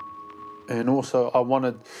 And also, I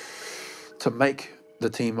wanted to make the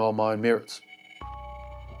team on my merits.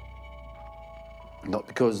 Not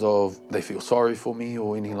because of they feel sorry for me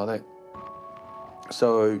or anything like that.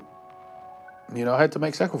 So, I had to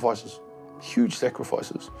make sacrifices, huge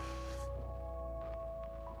sacrifices.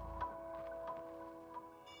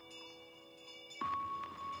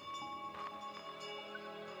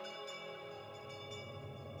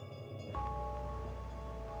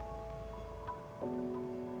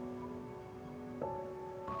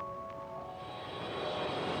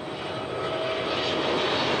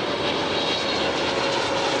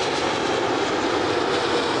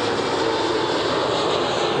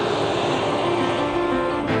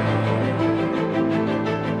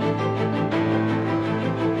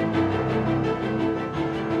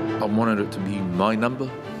 I wanted it to be my number.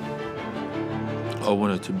 I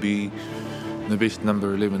wanted to be the best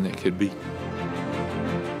number 11 that could be.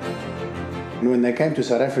 When they came to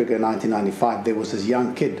South Africa in 1995, there was this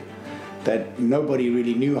young kid that nobody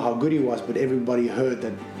really knew how good he was, but everybody heard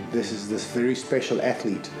that this is this very special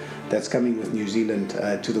athlete that's coming with New Zealand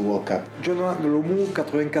to the World Cup. Jonah Lomu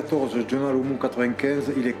 94, Jonah Lomu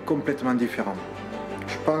 95, il est complètement différent.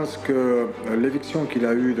 Je pense que l'éviction qu'il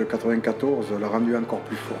a eue de 94 l'a rendu encore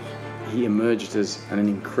plus fort. He emerged as an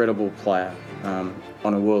incredible player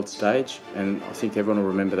on a world stage, and I think everyone will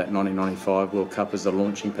remember that 1995 World Cup as the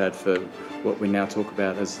launching pad for what we now talk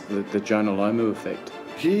about as the Jonah Lomu effect.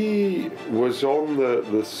 He was on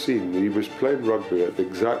the scene, he was playing rugby at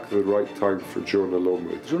exactly the right time for Jonah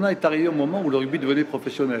Lomu. Jonah est arrivé au moment où le rugby devenait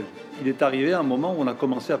professionnel. Il est arrivé à un moment où on a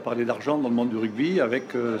commencé à parler d'argent dans le monde du rugby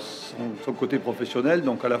avec son côté professionnel,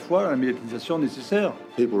 donc à la fois la médiatisation nécessaire.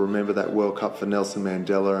 People remember that World Cup for Nelson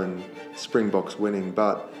Mandela and Springboks winning,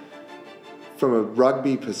 but from a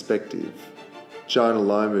rugby perspective, Jonah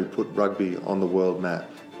Lomu put rugby on the world map.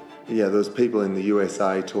 Yeah, there's people in the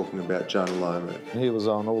USA talking about Jonah Lomu. He was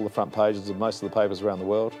on all the front pages of most of the papers around the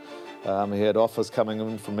world. He had offers coming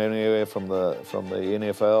in from anywhere, from the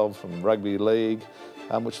NFL, from Rugby League,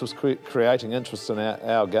 which was creating interest in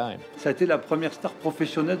our game. Ça a été la première star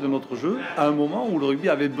professionnelle de notre jeu à un moment où le rugby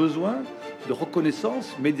avait besoin de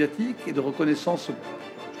reconnaissance médiatique et de reconnaissance,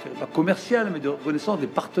 je dirais pas commerciale, mais de reconnaissance des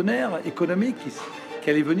partenaires économiques qui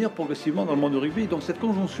allait venir progressivement dans le monde du rugby. Donc cette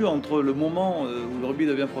conjonction entre le moment où le rugby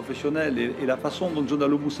devient professionnel et la façon dont Jonah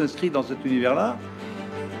Lomu s'inscrit dans cet univers-là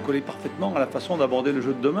collait parfaitement à la façon d'aborder le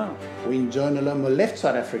jeu de demain. When Jonah Lomu left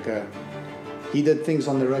South Africa, he did things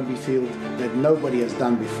on the rugby field that nobody has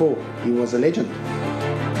done before. He was a legend.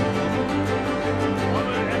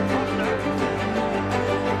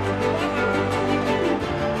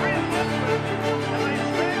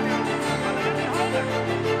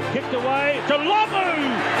 Kicked away to Lomu!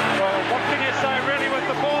 Well, what can you say really with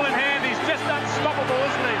the ball in hand? He's just unstoppable,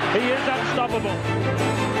 isn't he? He is unstoppable.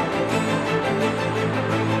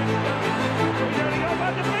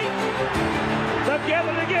 They've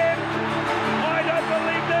gathered again. I don't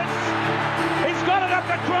believe this. He's got it up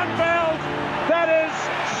the Kronfeld. That is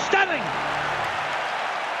stunning.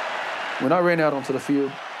 When I ran out onto the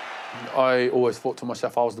field, I always thought to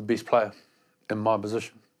myself I was the best player in my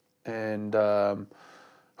position. And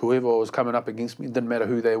whoever was coming up against me, didn't matter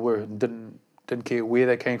who they were, didn't care where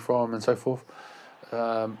they came from and so forth.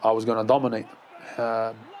 I was going to dominate,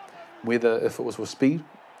 whether if it was with speed,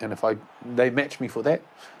 and if they matched me for that,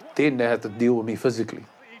 then they had to deal with me physically.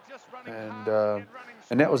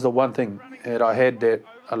 And that was the one thing that I had that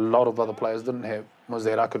a lot of other players didn't have, was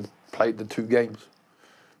that I could play the two games.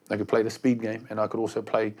 I could play the speed game, and I could also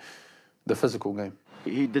play the physical game.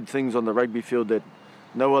 He did things on the rugby field that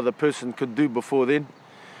no other person could do before then.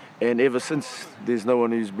 And ever since, there's no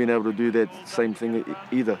one who's been able to do that same thing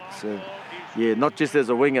either. So, yeah, not just as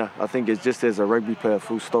a winger, I think it's just as a rugby player,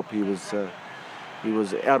 full stop, he was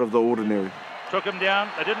out of the ordinary. Took him down,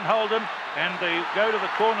 they didn't hold him, and they go to the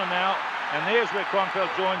corner now, and there's where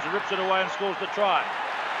Kronfeld joins, rips it away and scores the try.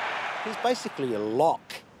 He's basically a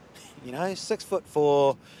lock, you know,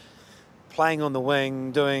 6'4", playing on the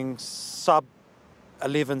wing, doing sub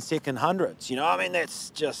 11-second hundreds, you know, I mean,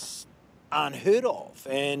 that's just unheard of.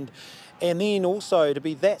 And then also to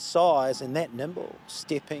be that size and that nimble,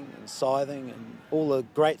 stepping and scything and all the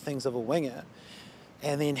great things of a winger,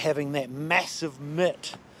 and then having that massive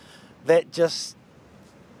mitt that just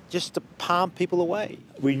to palm people away.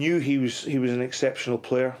 We knew he was an exceptional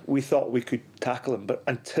player. We thought we could tackle him, but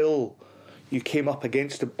until you came up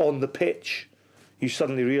against him on the pitch, you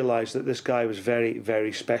suddenly realised that this guy was very,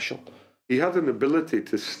 very special. He had an ability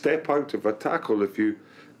to step out of a tackle. If you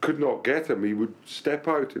could not get him, he would step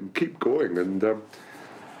out and keep going. And,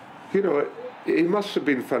 you know, he must have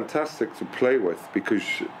been fantastic to play with because,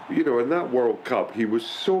 you know, in that World Cup, he was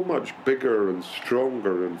so much bigger and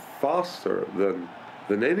stronger and faster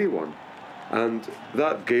than anyone. And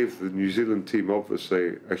that gave the New Zealand team,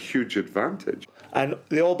 obviously, a huge advantage. And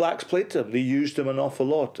the All Blacks played to him. They used him an awful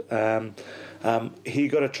lot. He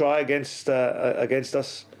got a try against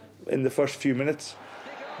us in the first few minutes.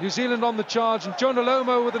 New Zealand on the charge, and Jonah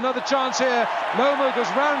Lomu with another chance here. Lomu goes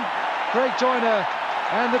round Craig Joyner,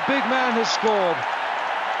 and the big man has scored.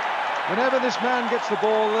 Whenever this man gets the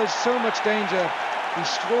ball, there's so much danger. He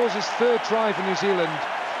scores his third try for New Zealand.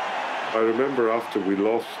 I remember after we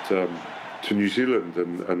lost to New Zealand,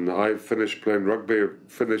 and I finished playing rugby,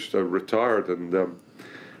 retired, and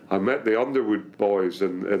I met the Underwood boys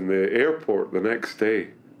in the airport the next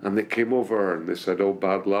day, and they came over and they said, "Oh,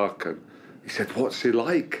 bad luck," and he said, "What's he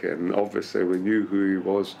like?" And obviously we knew who he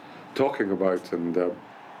was talking about, and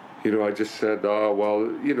you know, I just said, oh, well,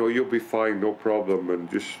 you know, you'll be fine, no problem, and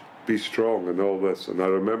just be strong and all this. And I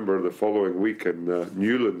remember the following week in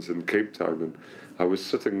Newlands in Cape Town, and I was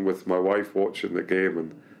sitting with my wife watching the game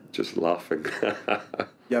and just laughing.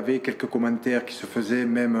 Il y avait quelques commentaires qui se faisaient,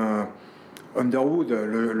 même Underwood,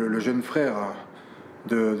 le jeune frère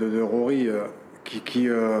de Rory, qui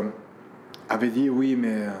avait dit oui,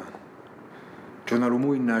 mais Jonah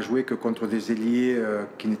Lomu, il n'a joué que contre des ailiers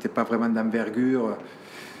qui n'étaient pas vraiment d'envergure.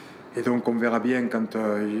 Et donc on verra bien quand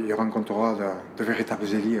il rencontrera de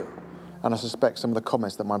véritables ailiers. And I suspect some of the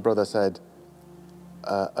comments that my brother said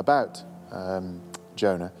about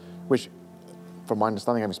Jonah, which, from my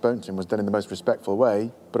understanding, having spoken to him, was done in the most respectful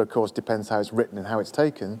way, but of course depends how it's written and how it's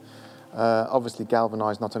taken, obviously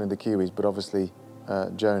galvanised not only the Kiwis, but obviously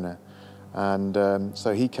Jonah. And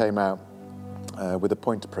so he came out with a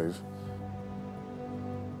point to prove.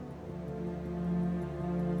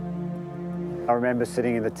 I remember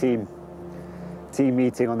sitting in the team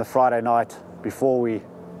meeting on the Friday night before we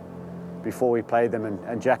played them,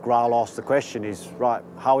 and Jack Rowell asked the question, is, right,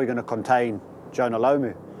 how are we going to contain Jonah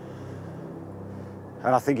Lomu?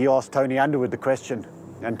 And I think he asked Tony Underwood the question,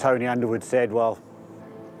 and Tony Underwood said, well,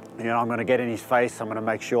 you know, I'm going to get in his face, I'm going to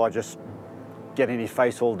make sure I just get in his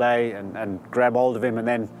face all day and grab hold of him, and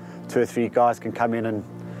then 2 or 3 guys can come in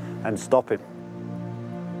and stop him.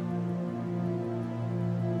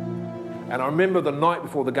 And I remember the night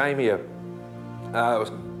before the game here, it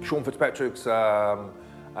was Sean Fitzpatrick's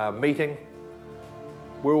meeting.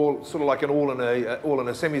 We're all sort of like all in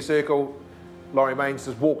a semicircle. Laurie Mains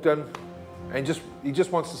just walked in, and he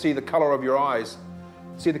just wants to see the colour of your eyes.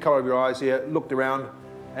 See the colour of your eyes here. Looked around,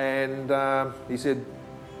 and he said,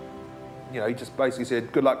 you know, he just basically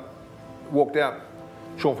said, "Good luck." Walked out.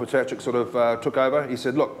 Sean Fitzpatrick sort of took over. He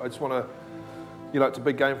said, "Look, I just want to, you know, it's a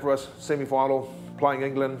big game for us. Semi-final, playing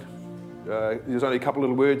England." There's only a couple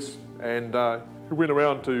of little words, and he went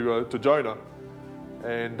around to Jonah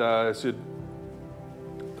and said,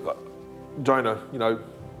 "Jonah, you know,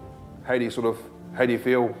 how do you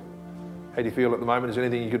feel at the moment? Is there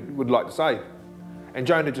anything you would like to say?" And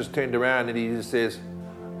Jonah just turned around and he just says,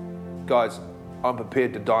 "Guys, I'm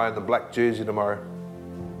prepared to die in the black jersey tomorrow."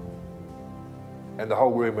 And the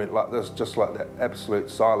whole room went like this, just like that,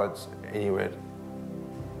 absolute silence, and he went,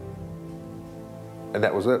 and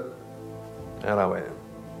that was it. And I went,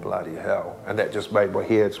 bloody hell. And that just made my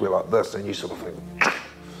hair swell like this, and you sort of think,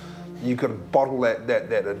 you could bottle that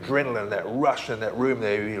adrenaline, that rush in that room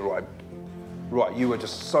there. You're right, you were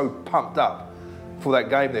just so pumped up for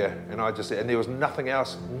that game there. And I just said, and there was nothing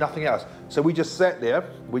else. So we just sat there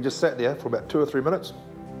for about 2 or 3 minutes,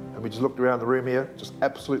 and we just looked around the room here, just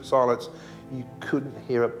absolute silence. You couldn't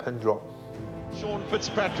hear a pin drop. Sean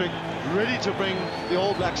Fitzpatrick ready to bring the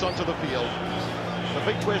All Blacks onto the field. The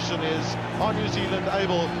big question is, are New Zealand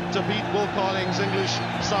able to beat Will Carling's English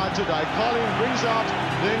side today? Carling brings out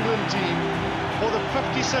the England team for the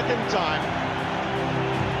 52nd time.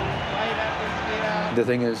 The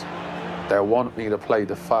thing is, they want me to play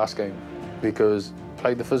the fast game, because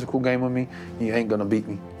play the physical game with me, you ain't gonna beat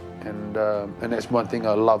me. And that's one thing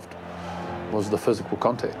I loved, was the physical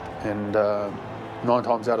contact. And 9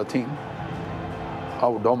 times out of 10, I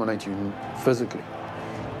will dominate you physically.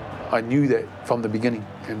 I knew that from the beginning,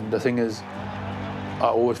 and the thing is, I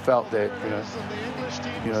always felt that,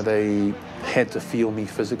 you know, they had to feel me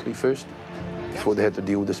physically first before they had to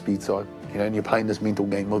deal with the speed side. You know, and you're playing this mental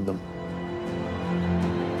game with them.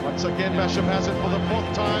 Once again, Basham has it for the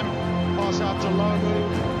 4th time. Pass out to Lomu.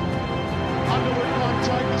 Underwood can't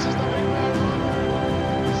take. This is the big man.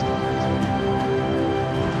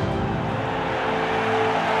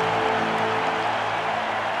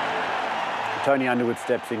 Tony Underwood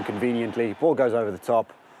steps in conveniently, ball goes over the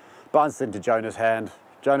top, bounces into Jonah's hand.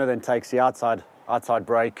 Jonah then takes the outside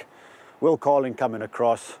break. Will Carling coming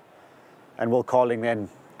across, and Will Carling then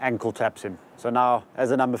ankle taps him. So now,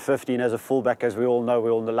 as a number 15, as a fullback, as we all know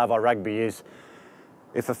love our rugby, is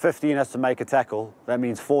if a 15 has to make a tackle, that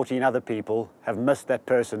means 14 other people have missed that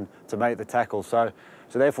person to make the tackle. So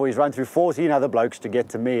therefore he's run through 14 other blokes to get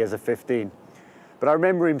to me as a 15. But I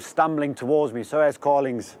remember him stumbling towards me, so has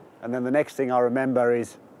Carling's. And then the next thing I remember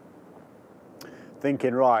is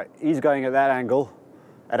thinking, right, he's going at that angle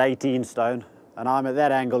at 18 stone, and I'm at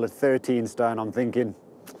that angle at 13 stone. I'm thinking,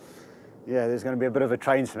 yeah, there's going to be a bit of a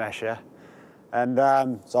train smash here. And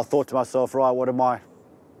so I thought to myself, right, what do my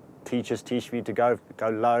teachers teach me to go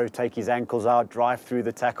low, take his ankles out, drive through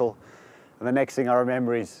the tackle. And the next thing I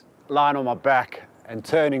remember is lying on my back and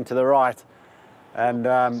turning to the right. And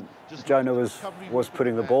Jonah was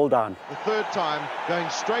putting the ball down. The 3rd time, going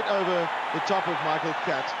straight over the top of Michael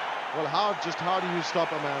Catt. Well, how do you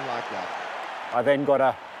stop a man like that? I then got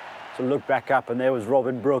a So I looked back up and there was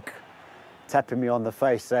Robin Brooke tapping me on the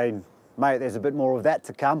face saying, mate, there's a bit more of that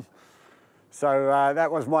to come. So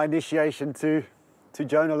that was my initiation to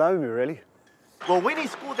Jonah Lomu, really. Well, when he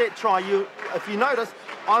scored that try, if you notice,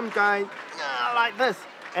 I'm going like this.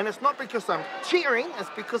 And it's not because I'm cheering, it's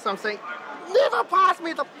because I'm saying, never pass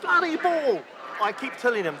me the bloody ball. I keep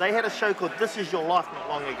telling them, they had a show called This Is Your Life not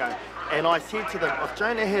long ago. And I said to them, if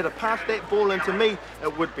Jonah had to pass that ball into me,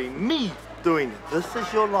 it would be me doing This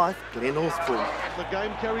Is Your Life, Glen Osborne. The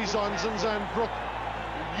game carries on. Zinzan Brook,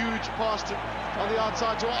 huge pass on the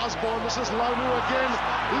outside to Osborne. This is Lomu again.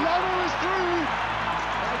 Lomu is through.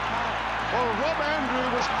 Well, Rob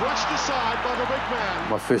Andrew was brushed aside by the big man.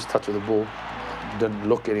 My first touch of the ball, didn't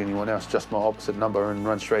look at anyone else, just my opposite number, and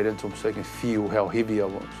run straight into him so he can feel how heavy I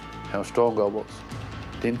was, how strong I was.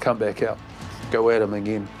 Then come back out, go at him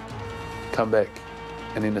again, come back,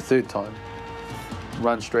 and then the third time,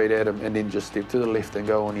 run straight at him, and then just step to the left and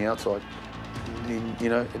go on the outside. And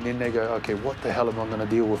then, and then they go, okay, what the hell am I going to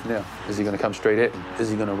deal with now? Is he going to come straight at me? Is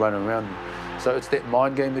he going to run around me? So it's that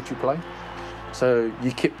mind game that you play. So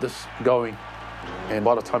you keep this going, and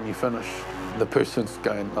by the time you finish, the person's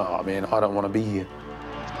going, oh man, I don't want to be here.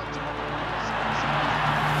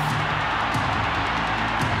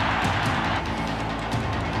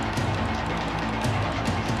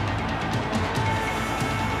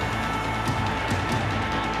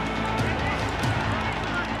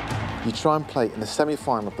 You try and play in the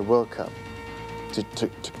semi-final of the World Cup to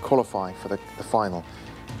qualify for the final,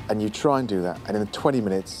 and you try and do that, and in 20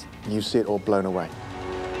 minutes, you see it all blown away.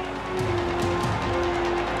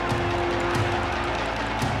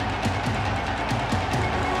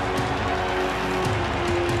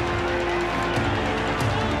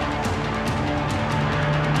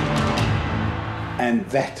 And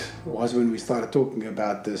that was when we started talking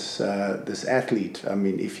about this athlete. I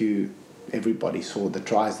mean, everybody saw the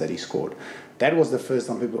tries that he scored. That was the first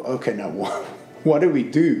time people, okay, now what do we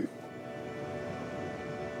do?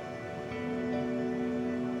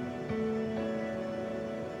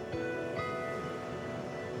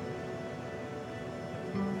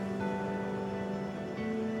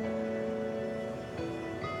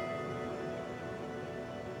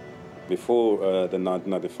 Before the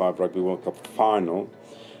 1995 Rugby World Cup final,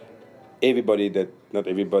 not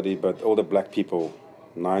everybody, but all the black people,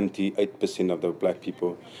 98% of the black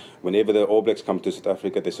people, whenever the All Blacks come to South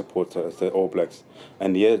Africa, they support the All Blacks.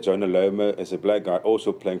 And here, Jonah Lomu is a black guy,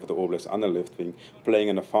 also playing for the All Blacks on the left wing, playing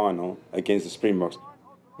in a final against the Springboks.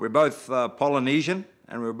 We're both Polynesian,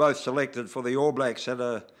 and we were both selected for the All Blacks at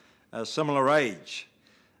a similar age.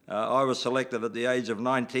 I was selected at the age of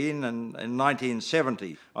 19 in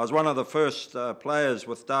 1970. I was one of the first players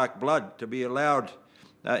with dark blood to be allowed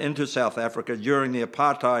into South Africa during the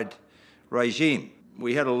apartheid regime.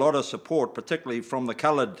 We had a lot of support, particularly from the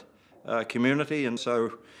coloured community, and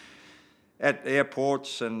so at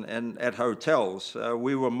airports and at hotels,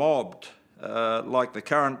 we were mobbed like the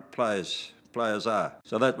current players are.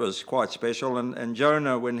 So that was quite special, and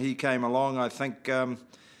Jonah, when he came along, I think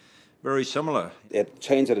very similar. It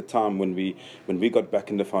changed at a time when we got back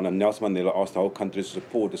in the final. Nelson Mandela asked the whole country to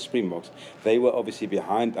support the Springboks. They were obviously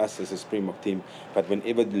behind us as a Springbok team, but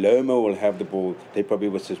whenever Lomu will have the ball, they probably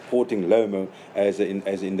were supporting Lomu as an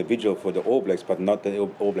individual for the All Blacks, but not the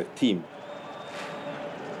All Black team.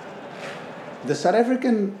 The South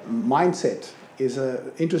African mindset is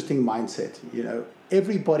an interesting mindset.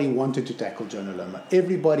 Everybody wanted to tackle Jonah Lomu.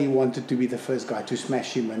 Everybody wanted to be the first guy to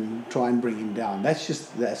smash him and try and bring him down. That's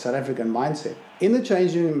just the South African mindset. In the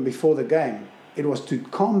changing room before the game, it was to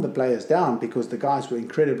calm the players down because the guys were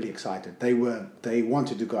incredibly excited. They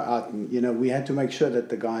wanted to go out, and we had to make sure that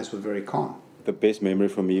the guys were very calm. The best memory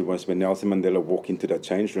for me was when Nelson Mandela walked into that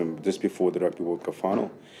change room just before the Rugby World Cup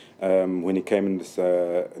final. When he came and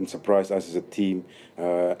surprised us as a team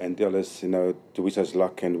and tell us, to wish us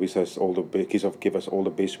luck and wish us all the best, give us all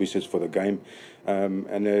the best wishes for the game.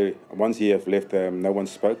 And once he have left, no one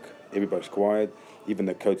spoke. Everybody's quiet. Even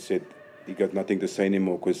the coach said he got nothing to say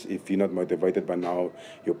anymore, because if you're not motivated by now,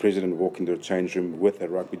 your president walk into the change room with a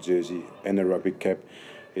rugby jersey and a rugby cap.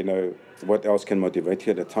 What else can motivate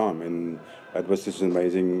you at the time? And it was just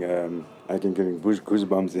amazing. I can get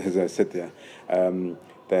goosebumps as I sit there.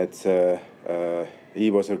 That he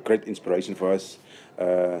was a great inspiration for us,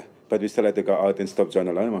 but we still had to go out and stop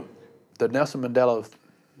Jonah Lomu. The Nelson Mandela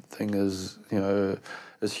thing is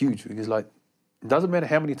huge, because it doesn't matter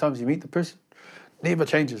how many times you meet the person, never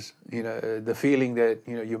changes. The feeling that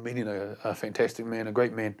you're meeting a fantastic man, a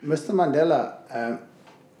great man. Mr. Mandela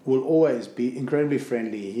will always be incredibly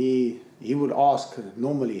friendly. He would ask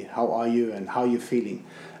normally, how are you and how are you feeling?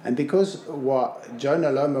 And because what Jonah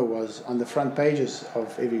Lomu was on the front pages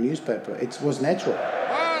of every newspaper, it was natural.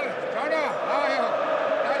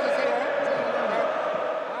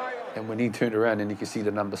 And when he turned around and you could see the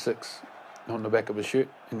number 6 on the back of his shirt,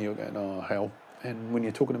 and you're going, oh, hell. And when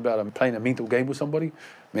you're talking about playing a mental game with somebody,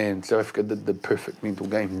 man, South Africa did the perfect mental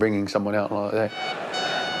game, bringing someone out like that.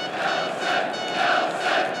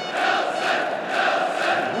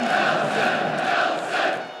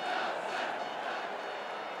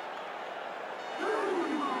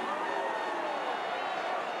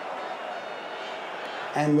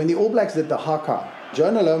 And when the All Blacks did the haka,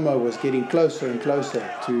 Jonah Lomu was getting closer and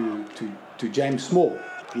closer to James Small.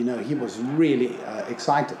 You know, he was really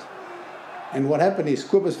excited. And what happened is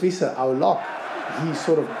Kobus Visa, our lock, he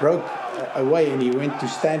sort of broke away and he went to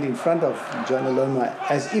stand in front of Jonah Lomu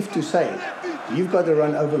as if to say, you've got to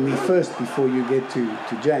run over me first before you get to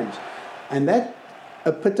James. And that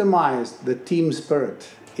epitomized the team spirit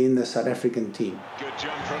in the South African team. Good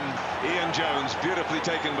jump from Ian Jones, beautifully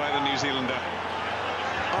taken by the New Zealander.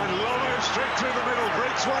 And Lomu straight through the middle,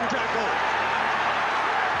 breaks one tackle.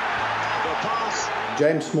 The pass.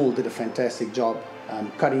 James Small did a fantastic job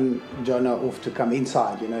cutting Jonah off to come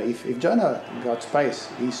inside. You know, if Jonah got space,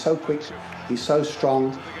 he's so quick, he's so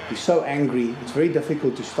strong, he's so angry, it's very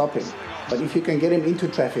difficult to stop him. But if you can get him into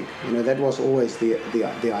traffic, you know, that was always the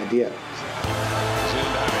idea.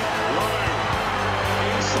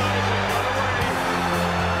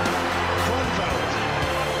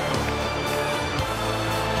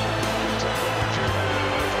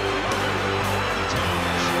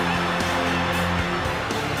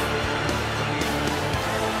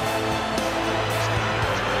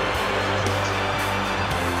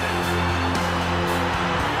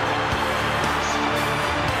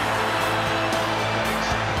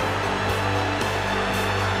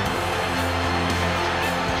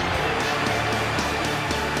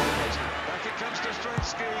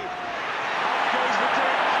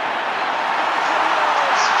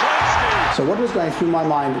 So what was going through my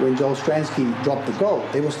mind when Joel Stransky dropped the goal?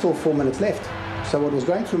 There was still 4 minutes left. So what was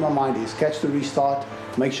going through my mind is catch the restart,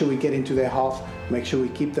 make sure we get into their half, make sure we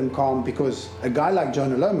keep them calm, because a guy like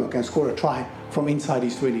Jonah Lomu can score a try from inside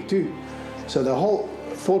his 22. So the whole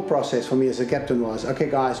thought process for me as a captain was, okay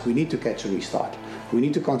guys, we need to catch a restart. We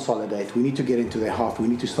need to consolidate, we need to get into their half, we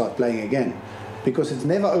need to start playing again. Because it's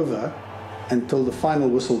never over until the final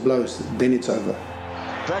whistle blows, then it's over.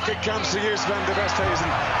 Back it comes to you, Sven de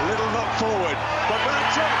Westhuizen. Little knock forward, but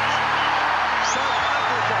that's it. South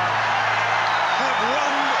Africa have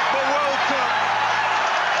won the World Cup,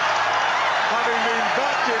 having been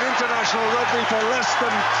back in international rugby for less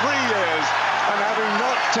than 3 years and having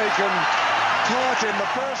not taken part in the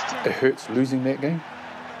first two. It hurts losing that game,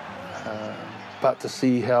 but to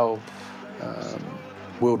see how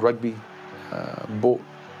World Rugby brought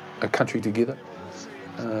a country together.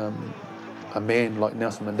 A man like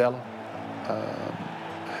Nelson Mandela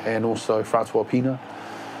and also Francois Pienaar,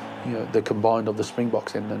 you know, the combined of the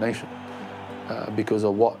Springboks and the nation because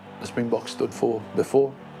of what the Springboks stood for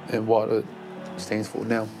before and what it stands for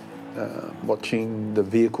now. Watching the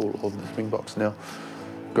vehicle of the Springboks now,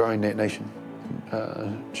 growing that nation,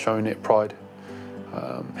 showing that pride,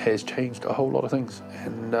 has changed a whole lot of things,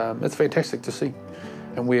 and it's fantastic to see.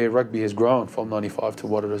 And where rugby has grown from '95 to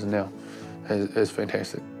what it is now is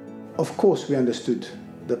fantastic. Of course we understood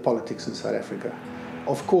the politics in South Africa.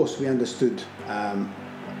 Of course we understood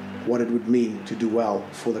what it would mean to do well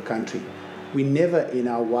for the country. We never in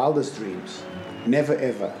our wildest dreams, never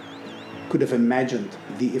ever, could have imagined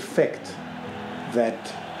the effect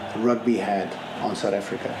that rugby had on South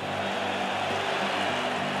Africa.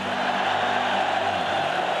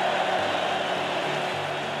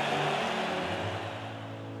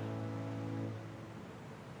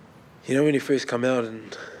 You know, when you first come out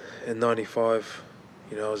in '95,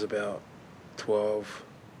 you know, I was about 12,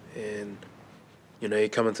 and you know, you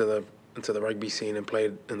come into the rugby scene and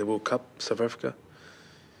played in the World Cup, South Africa.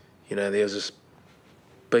 You know, there was this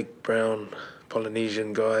big brown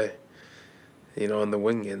Polynesian guy, you know, on the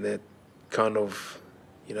wing, and that kind of,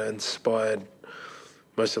 you know, inspired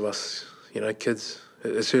most of us, you know, kids.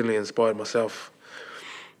 It certainly inspired myself.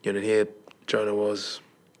 You know, here Jonah was,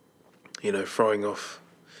 you know, throwing off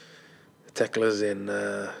tacklers and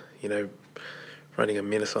you know, running a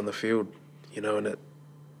menace on the field, you know, and it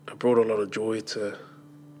brought a lot of joy to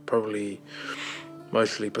probably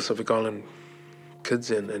mostly Pacific Island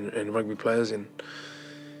kids and rugby players and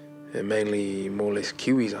mainly more or less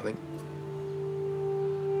Kiwis, I think.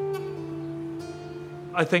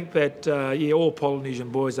 I think that, yeah, all Polynesian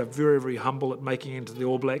boys are very, very humble at making it into the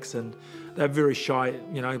All Blacks, and they're very shy,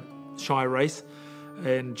 you know, shy race.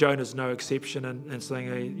 and Jonah's no exception in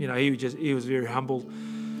saying, you know, he was a very humble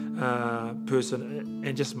person,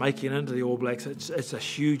 and just making it into the All Blacks, it's a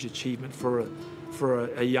huge achievement for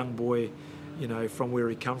a young boy, you know, from where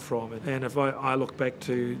he come from. And if I look back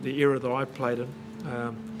to the era that I played in,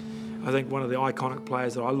 I think one of the iconic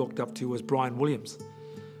players that I looked up to was Brian Williams.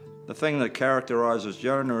 The thing that characterises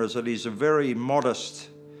Jonah is that he's a very modest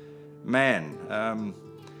man.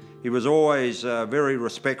 He was always very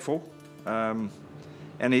respectful, and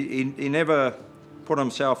he never put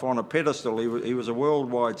himself on a pedestal. He was a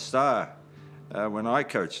worldwide star when I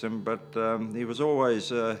coached him, but he was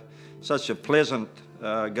always such a pleasant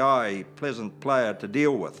guy, pleasant player to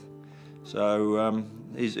deal with. So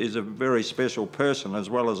he's a very special person as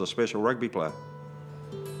well as a special rugby player.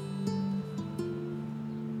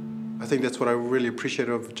 I think that's what I really appreciate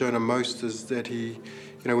of Jonah most, is that he,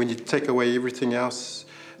 you know, when you take away everything else,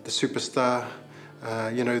 the superstar,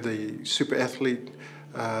 you know, the super athlete,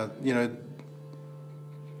 you know,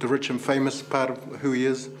 the rich and famous part of who he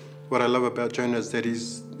is, what I love about Jonah is that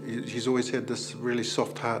he's always had this really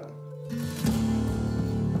soft heart.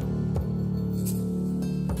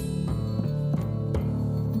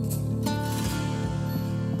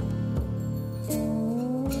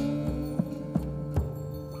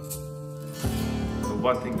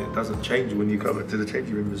 One thing that doesn't change when you come into the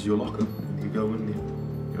changing room is your locker. When you go in there,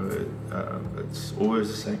 you know, it's always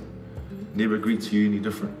the same. Never greets you any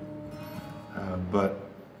different. But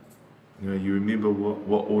you know, you remember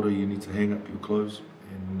what order you need to hang up your clothes,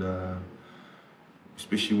 and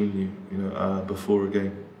especially when you know before a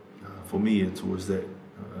game. For me, it's always that.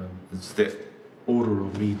 It's that order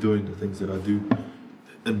of me doing the things that I do.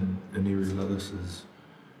 In every like this is,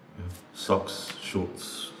 you know, socks,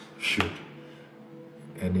 shorts, shirt.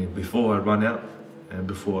 And then before I run out, and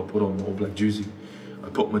before I put on my All Black jersey, I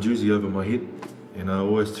put my jersey over my head, and I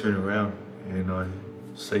always turn around and I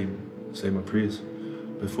say my prayers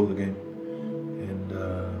before the game, and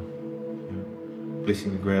you know,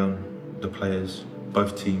 blessing the ground, the players,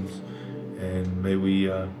 both teams, and may we, you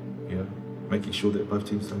know, making sure that both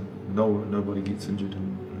teams nobody gets injured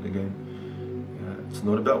in the game. It's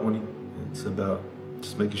not about winning; it's about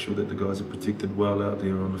just making sure that the guys are protected well out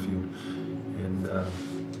there on the field, and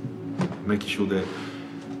making sure that,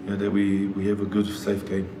 you know, that we have a good, safe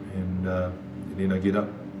game. And then I get up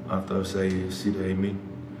after I said amen,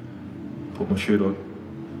 put my shirt on,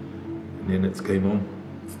 and then it's game on.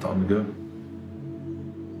 It's time to go.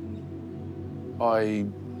 I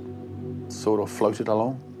sort of floated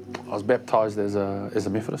along. I was baptised as a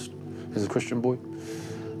Methodist, as a Christian boy.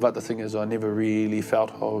 But the thing is, I never really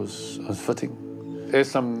felt I was fitting.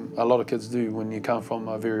 As a lot of kids do when you come from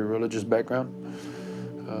a very religious background.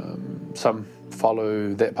 Some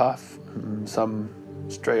follow that path, some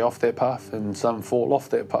stray off that path, and some fall off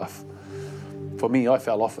that path. For me, I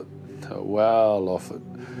fell off it, well off it.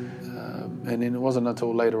 And then it wasn't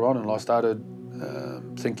until later on, and I started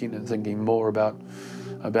thinking more about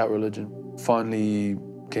religion. Finally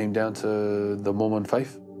came down to the Mormon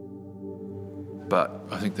faith. But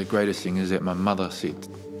I think the greatest thing is that my mother said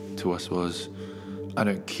to us was, I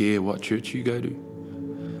don't care what church you go to,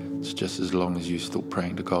 it's just as long as you're still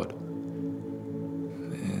praying to God.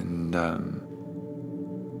 And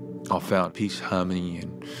I found peace, harmony,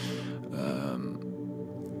 and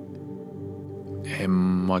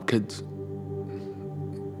my kids,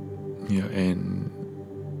 you know,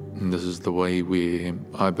 and this is the way where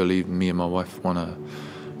I believe me and my wife want to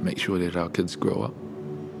make sure that our kids grow up.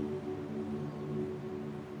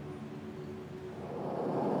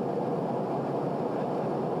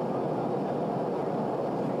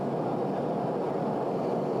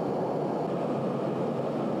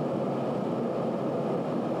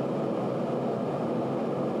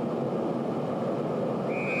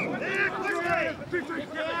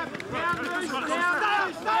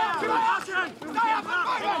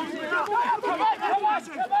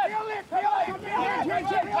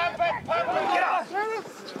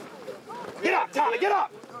 Get up, Tyler, get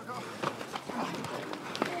up!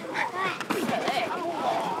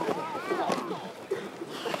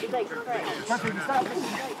 Get it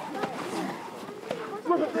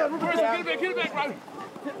back, bro!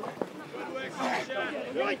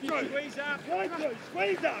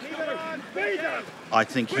 I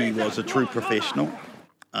think he was a true professional,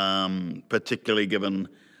 particularly given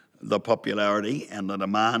the popularity and the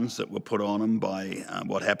demands that were put on him by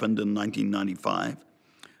what happened in 1995.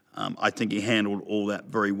 I think he handled all that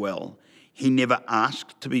very well. He never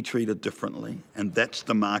asked to be treated differently, and that's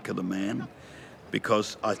the mark of the man,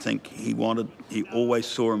 because I think he always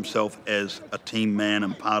saw himself as a team man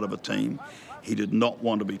and part of a team. He did not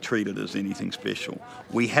want to be treated as anything special.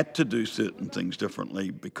 We had to do certain things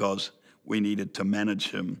differently because we needed to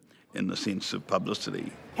manage him in the sense of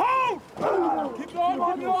publicity. Keep it on, keep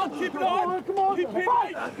it on, come on, keep it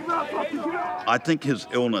on. I think his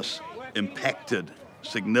illness impacted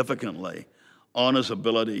significantly on his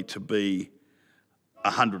ability to be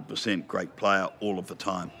 100% great player all of the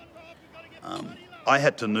time. I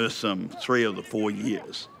had to nurse him 3 of the 4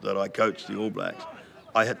 years that I coached the All Blacks.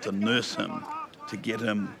 I had to nurse him to get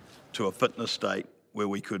him to a fitness state where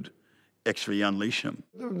we could actually unleash him.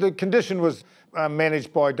 The condition was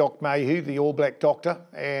managed by Doc Mayhew, the All Black doctor,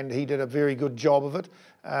 and he did a very good job of it.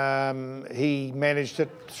 He managed it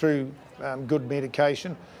through good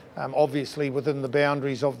medication, obviously within the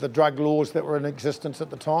boundaries of the drug laws that were in existence at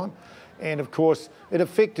the time. And of course, it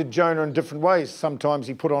affected Jonah in different ways. Sometimes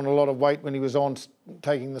he put on a lot of weight when he was on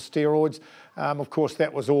taking the steroids. Of course,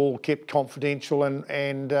 that was all kept confidential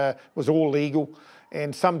and was all legal.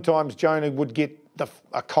 And sometimes Jonah would get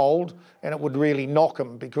a cold and it would really knock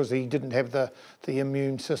him because he didn't have the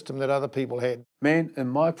immune system that other people had. Man, in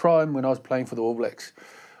my prime when I was playing for the All Blacks,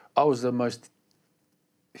 I was the most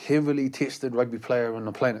heavily tested rugby player on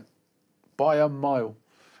the planet by a mile.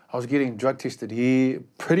 I was getting drug tested here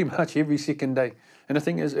pretty much every second day. And the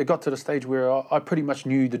thing is, it got to the stage where I pretty much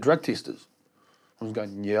knew the drug testers. I was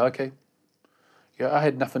going, yeah, okay. Yeah, I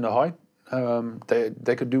had nothing to hide.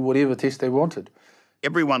 They could do whatever test they wanted.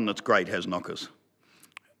 Everyone that's great has knockers.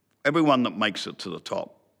 Everyone that makes it to the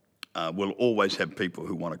top will always have people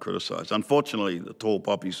who want to criticise. Unfortunately, the tall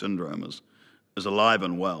poppy syndrome is alive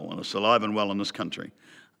and well, and it's alive and well in this country.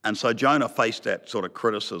 And so Jonah faced that sort of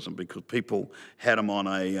criticism because people had him on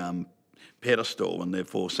a pedestal and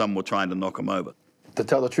therefore some were trying to knock him over. To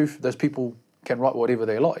tell the truth, those people can write whatever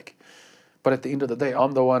they like. But at the end of the day,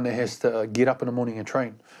 I'm the one that has to get up in the morning and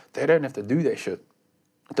train. They don't have to do that shit.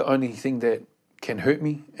 The only thing that can hurt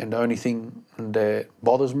me and the only thing that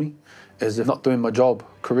bothers me is if not doing my job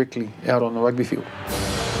correctly out on the rugby field.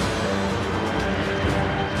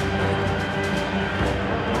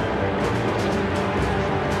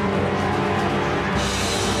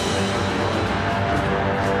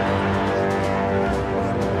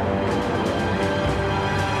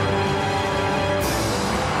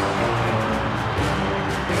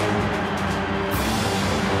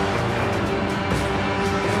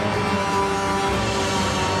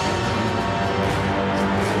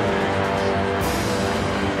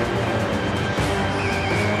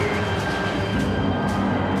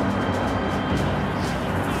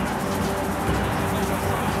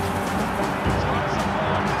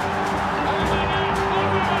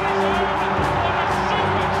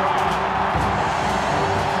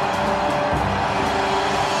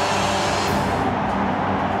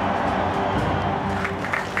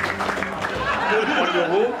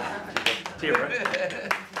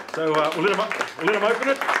 So we'll let him open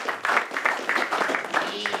it.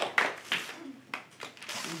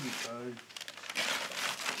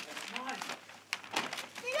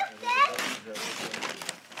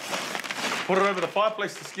 Put it over the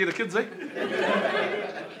fireplace to scare the kids, eh?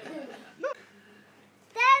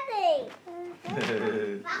 Daddy!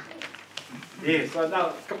 Yeah, so now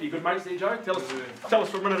a couple of your good mates there, Joe. Tell us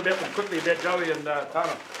for a minute quickly about Joey and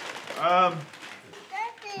Tana.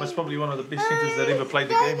 Most probably one of the best centres that ever played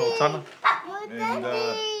the game, old Tana. And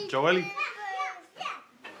Joeli.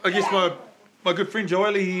 I guess my good friend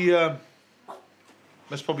Joeli, he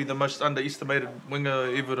was probably the most underestimated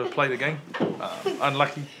winger ever to play the game.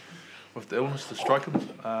 Unlucky with the illness to strike him.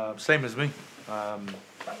 Same as me. I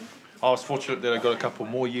was fortunate that I got a couple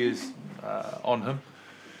more years on him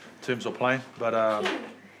in terms of playing. But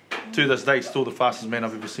to this day, still the fastest man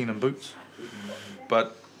I've ever seen in boots.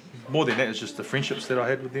 But more than that, it's just the friendships that I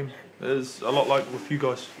had with them. It's a lot like with you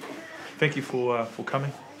guys. Thank you for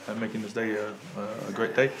coming and making this day a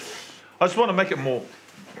great day. I just want to make it more,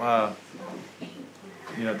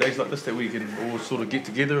 days like this that we can all sort of get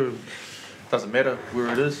together. It doesn't matter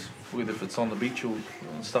where it is, whether if it's on the beach or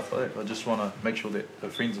stuff like that. I just want to make sure that the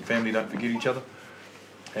friends and family don't forget each other.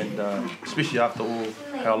 And especially after all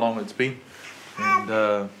how long it's been.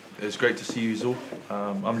 And it's great to see you all.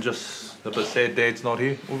 I'm just a bit sad Dad's not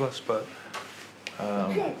here with us, but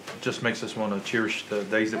it just makes us want to cherish the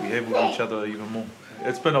days that we have with each other even more.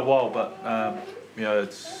 It's been a while, but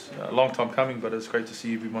it's a long time coming, but it's great to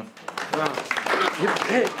see everyone.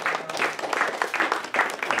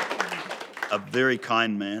 A very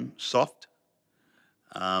kind man, soft,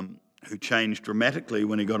 who changed dramatically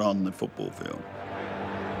when he got on the football field.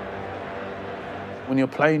 When you're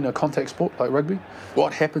playing a contact sport like rugby,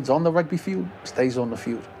 what happens on the rugby field stays on the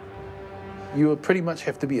field. You pretty much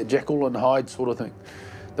have to be a Jekyll and Hyde sort of thing.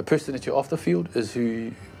 The person that you're off the field is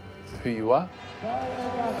who you are.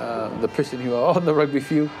 The person you are on the rugby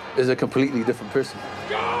field is a completely different person.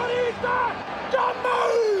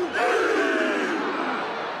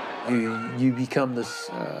 You become this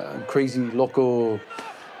crazy loco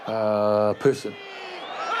person.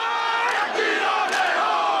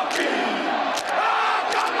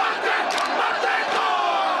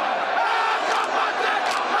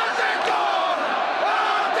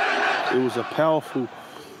 It was a powerful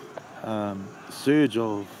surge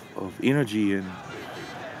of energy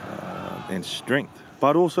and strength,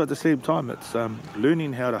 but also at the same time it's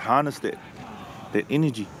learning how to harness that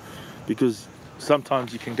energy, because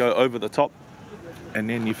sometimes you can go over the top and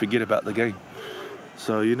then you forget about the game.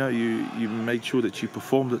 So you made sure that you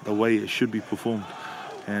performed it the way it should be performed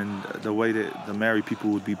and the way that the Maori people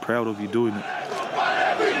would be proud of you doing it.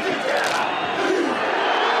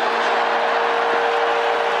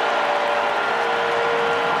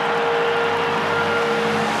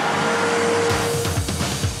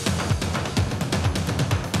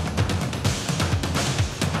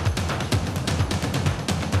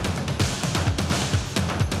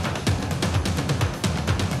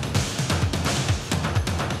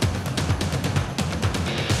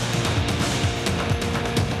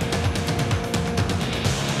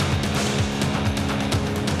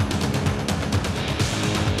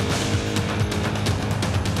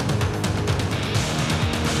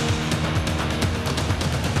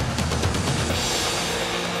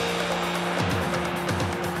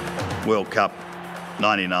 World Cup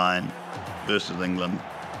 99 versus England,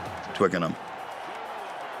 Twickenham.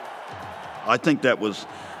 I think that was,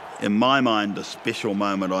 in my mind, the special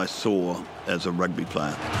moment I saw as a rugby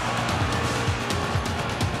player.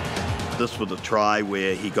 This was a try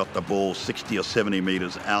where he got the ball 60 or 70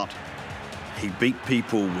 metres out. He beat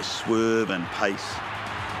people with swerve and pace.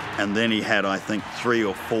 And then he had, I think, 3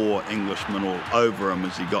 or 4 Englishmen all over him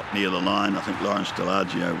as he got near the line. I think Lawrence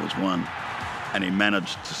Delagio was one. And he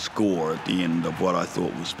managed to score at the end of what I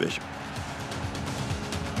thought was special.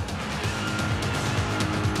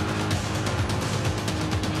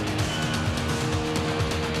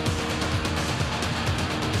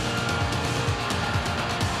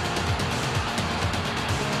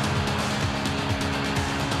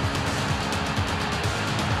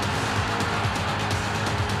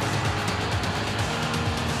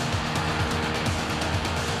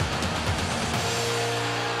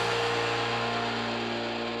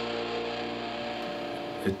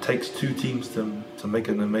 It takes 2 teams to make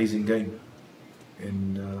an amazing game.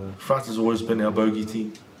 And France has always been our bogey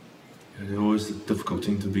team. They're always a difficult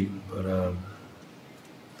team to beat. But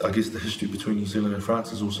I guess the history between New Zealand and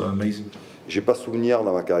France is also amazing. J'ai pas souvenir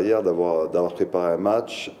dans ma carrière d'avoir préparé un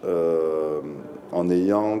match en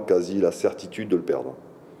ayant quasi la certitude de le perdre.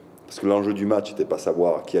 Parce que l'enjeu du match n'était pas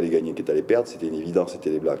savoir qui allait gagner, qui allait perdre, c'était une évidence, c'était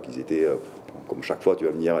les Blacks. Ils étaient, comme chaque fois, tu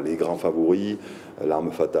vas me dire, les grands favoris,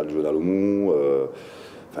 l'arme fatale Jonah Lomu.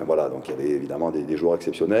 Enfin voilà, donc il y avait évidemment des joueurs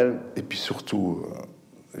exceptionnels. Et puis surtout,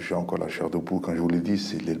 j'ai encore la chair de poule quand je vous l'ai dit,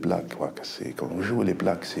 c'est les Blacks. Ouais, quand on joue les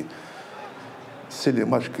Blacks, c'est les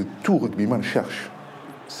matchs que tout rugbyman cherche.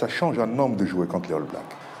 Ça change un homme de jouer contre les All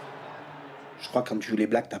Blacks. Je crois que quand tu joues les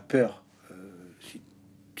Blacks, tu as peur.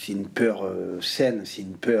 C'est une peur saine, c'est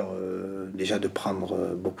une peur déjà de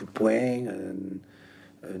prendre beaucoup de points,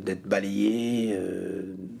 d'être balayé,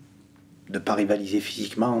 de ne pas rivaliser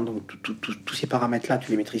physiquement. Donc tous ces paramètres-là, tu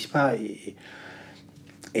ne les maîtrises pas.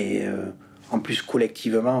 Et en plus,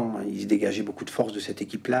 collectivement, ils se dégageaient beaucoup de force de cette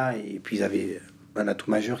équipe-là. Et puis, ils avaient un atout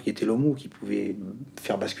majeur qui était Lomu, qui pouvait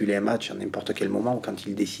faire basculer un match à n'importe quel moment quand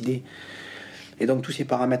il décidait. Et donc, tous ces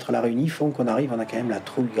paramètres-là réunis font qu'on arrive, on a quand même la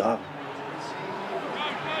trouille grave.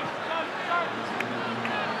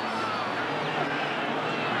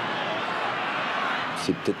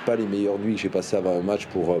 C'est peut-être pas les meilleures nuits que j'ai passées avant un match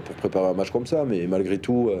pour préparer un match comme ça, mais malgré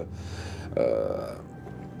tout,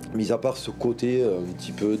 mis à part ce côté un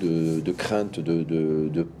petit peu de crainte,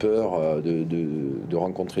 de peur de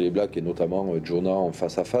rencontrer les Blacks et notamment Jonah en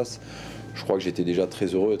face à face, je crois que j'étais déjà très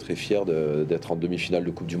heureux et très fier d'être en demi-finale de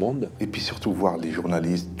Coupe du Monde. Et puis surtout voir les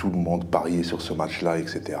journalistes, tout le monde parier sur ce match-là,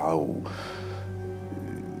 etc.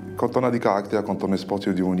 Quand on a des caractères, quand on est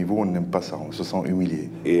sportif de haut niveau, on n'aime pas ça, on se sent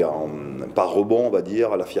humilié. Et par rebond, on va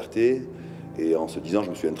dire, la fierté, et en se disant,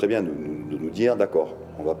 je me souviens très bien de nous dire, d'accord,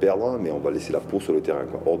 on va perdre, mais on va laisser la peau sur le terrain.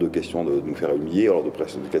 Hors de question de nous faire humilier, hors de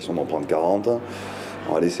question d'en prendre 40,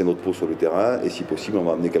 on va laisser notre peau sur le terrain, et si possible, on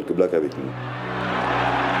va amener quelques Blacks avec nous.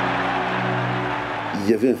 il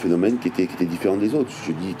y avait un phénomène qui était différent des autres.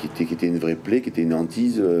 Je dis qui était une vraie plaie, qui était une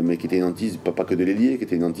hantise, mais qui était une hantise pas que de l'ailier, qui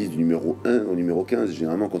était une hantise du numéro 1 au numéro 15.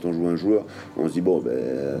 Généralement, quand on joue un joueur, on se dit bon,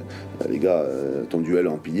 les gars, ton duel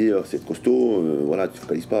en pilier, c'est costaud, voilà, tu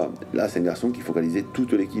focalises pas. Là, c'est un garçon qui focalisait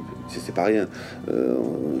toute l'équipe. C'est pas rien.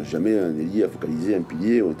 Jamais un ailier a focalisé un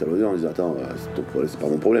pilier au talonneur en disant attends, c'est pas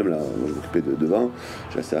mon problème là, moi je m'occupais de devant,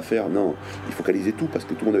 j'ai assez à faire. Non, il focalisait tout parce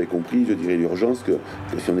que tout le monde avait compris, je dirais, l'urgence que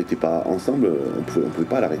si on n'était pas ensemble, on pouvait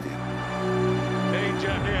pas l'arrêter.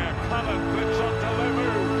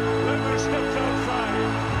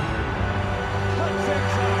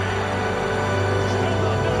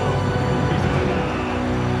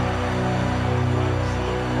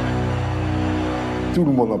 Tout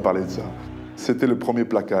le monde en parlait de ça. C'était le premier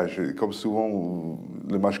plaquage. Et comme souvent, où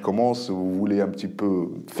le match commence, vous voulez un petit peu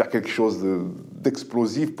faire quelque chose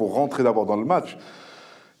d'explosif pour rentrer d'abord dans le match.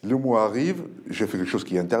 Le mot arrive, je fais quelque chose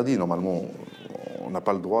qui est interdit. Normalement, on n'a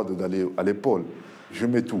pas le droit d'aller à l'épaule. Je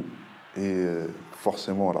mets tout. Et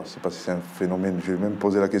forcément, là, je ne sais pas si c'est un phénomène. J'ai même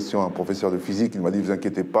posé la question à un professeur de physique. Il m'a dit, vous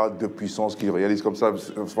inquiétez pas, deux puissances qui réalisent comme ça,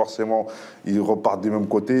 forcément, ils repartent du même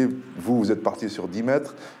côté. Vous êtes parti sur 10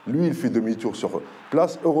 mètres. Lui, il fait demi-tour sur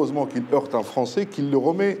place. Heureusement qu'il heurte un Français, qu'il le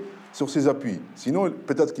remet sur ses appuis. Sinon,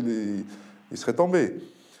 peut-être qu'il serait tombé.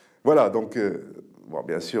 Voilà, donc, bon,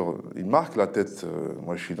 bien sûr, il marque la tête.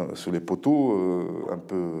 Moi, je suis sous les poteaux, un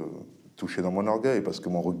peu touché dans mon orgueil, parce que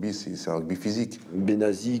mon rugby, c'est un rugby physique.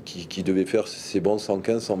 Benazi, qui devait faire ses bons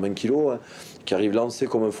 115, 120 kilos, hein, qui arrive lancé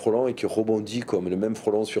comme un frelon et qui rebondit comme le même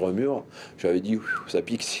frelon sur un mur. J'avais dit, ça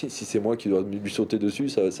pique, si c'est moi qui dois lui sauter dessus,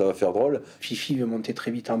 ça va faire drôle. Fifi veut monter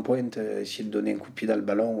très vite en pointe, essayer de donner un coup de pied dans le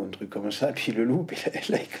ballon ou un truc comme ça, puis il le loupe,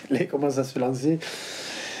 et là, il commence à se lancer.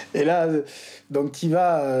 Et là, donc tu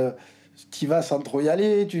vas sans trop y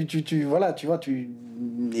aller, voilà, tu vois,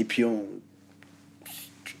 et puis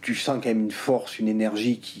tu sens quand même une force, une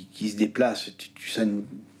énergie qui se déplace, tu sens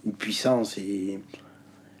une puissance, et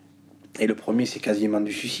le premier, c'est quasiment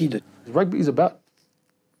du suicide. Rugby is about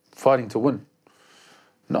fighting to win.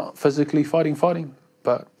 Not physically fighting,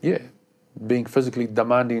 but yeah, being physically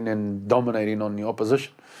demanding and dominating on the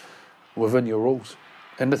opposition within your rules.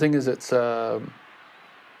 And the thing is,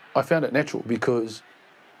 I found it natural because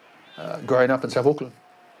growing up in South Auckland,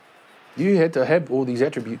 you had to have all these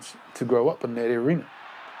attributes to grow up in that arena.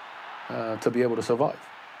 To be able to survive.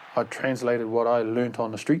 I translated what I learnt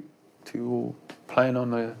on the street to playing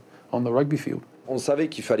on the rugby field. On savait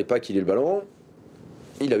qu'il fallait pas qu'il ait le ballon.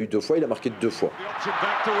 Il a eu 2 fois, il a marqué 2 fois.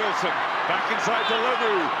 Back to Wilson, back inside to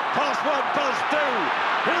Lomu. Pass 1, pass 2.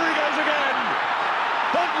 Here he goes again.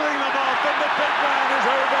 Bundling them off, and the big man is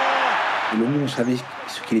over. Lomu, on savait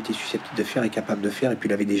ce qu'il était susceptible de faire et capable de faire, et puis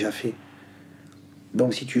il l'avait déjà fait.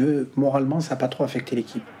 Donc, si tu veux, moralement, ça n'a pas trop affecté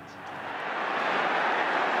l'équipe.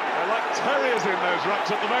 Terriers in those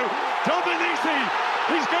rucks at the moment. Dominici,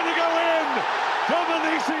 he's going to go in.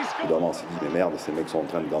 Dominici. Évidemment, on s'est dit, mais merde, ces mecs sont en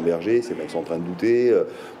train de gamberger, ces mecs sont en train de douter.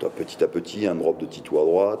 Toi, petit à petit, un drop de Tito à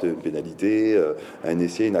droite, une pénalité, un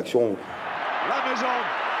essai, une action. La Maison,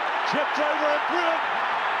 chipped over and brilliant.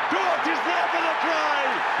 Dort is there for the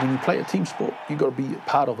try. When you play a team sport, you've got to be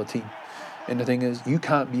part of a team. And the thing is, you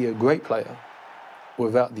can't be a great player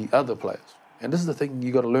without the other players. And this is the thing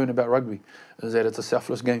you got to learn about rugby, is that it's a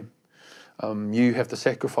selfless game. You have to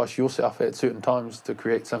sacrifice yourself at certain times to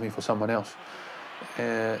create something for someone else.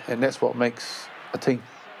 And that's what makes a team.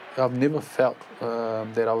 I've never felt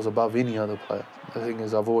that I was above any other player. The thing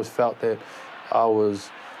is, I've always felt that I was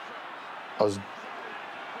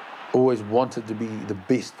always wanted to be the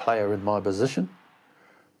best player in my position,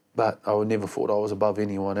 but I never thought I was above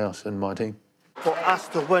anyone else in my team. For us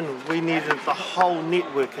to win, we needed the whole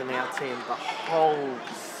network in our team, the whole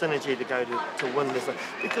synergy to go to win this.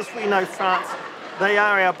 Because we know France, they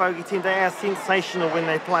are our bogey team, they are sensational when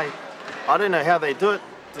they play. I don't know how they do it.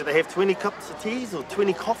 Do they have 20 cups of teas or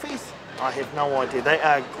 20 coffees? I have no idea. They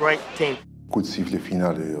are a great team. Coup de sifflet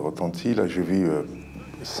final est retenti. Là, j'ai vu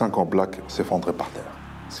 5 en black s'effondrer par terre.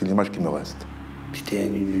 C'est l'image qui me reste. C'était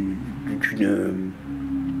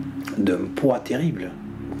d'un poids terrible.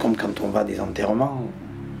 Comme quand on va à des enterrements,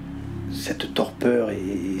 cette torpeur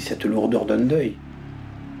et cette lourdeur d'un deuil.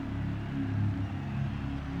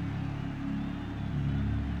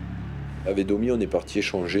 Avec Domi, on est parti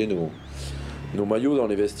échanger nos maillots dans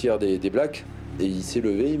les vestiaires des Blacks. Et il s'est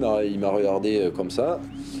levé, il m'a regardé comme ça.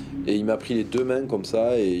 Et il m'a pris les 2 mains comme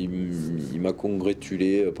ça et il m'a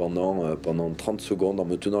congratulé pendant 30 secondes en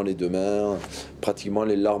me tenant les 2 mains, pratiquement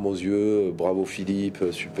les larmes aux yeux. Bravo Philippe,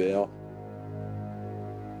 super.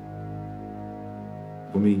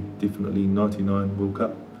 For me, definitely 99 World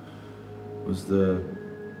Cup was the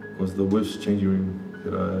worst changing room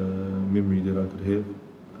memory that I could have.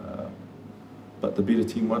 But the better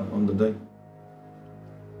team won on the day.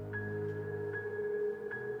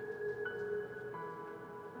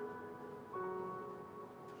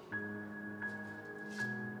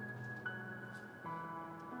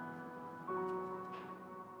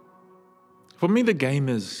 For me, the game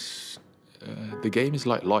is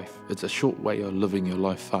like life. It's a short way of living your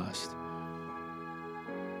life fast.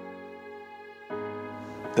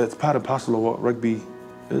 That's part and parcel of what rugby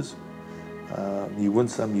is. You win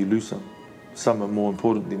some, you lose some. Some are more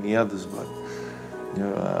important than the others, but you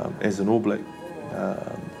know, as an All Black,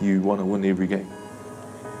 you want to win every game.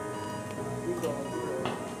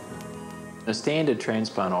 A standard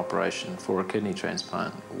transplant operation for a kidney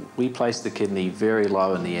transplant, we place the kidney very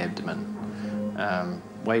low in the abdomen,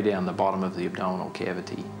 way down the bottom of the abdominal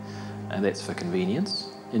cavity, and that's for convenience.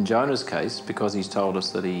 In Jonah's case, because he's told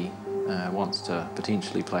us that he wants to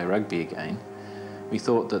potentially play rugby again, we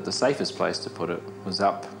thought that the safest place to put it was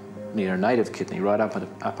up near a native kidney, right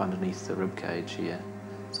up underneath the rib cage here,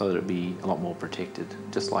 so that it'd be a lot more protected,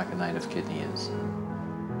 just like a native kidney is.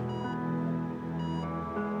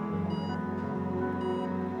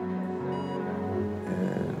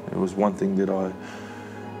 It was one thing that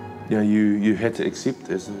you had to accept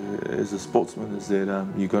as a sportsman, is that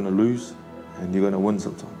you're going to lose and you're going to win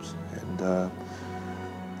sometimes. And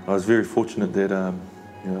I was very fortunate that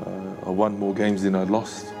I won more games than I'd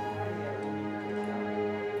lost.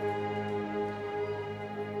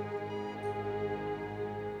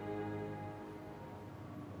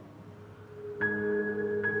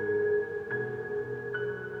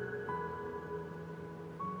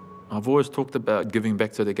 I've always talked about giving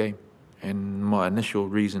back to the game, and my initial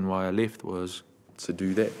reason why I left was to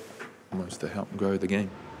do that, was to help grow the game.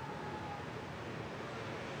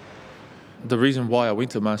 The reason why I went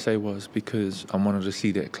to Marseille was because I wanted to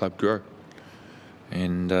see that club grow.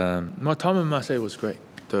 And my time in Marseille was great.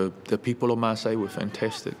 The people of Marseille were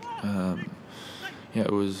fantastic. Yeah,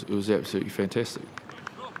 it was absolutely fantastic.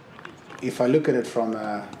 If I look at it from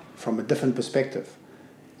a different perspective,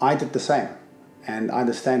 I did the same. And I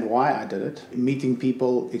understand why I did it. Meeting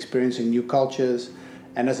people, experiencing new cultures,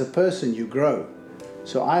 and as a person you grow.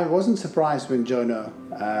 So I wasn't surprised when Jonah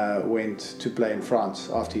went to play in France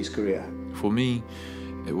after his career. For me,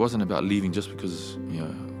 it wasn't about leaving just because,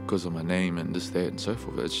 because of my name and this, that, and so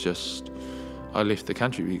forth. It's just, I left the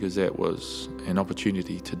country because that was an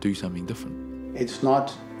opportunity to do something different. It's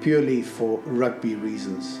not purely for rugby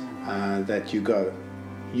reasons that you go.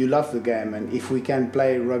 You love the game, and if we can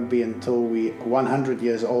play rugby until we're 100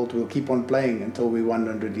 years old, we'll keep on playing until we're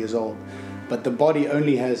 100 years old. But the body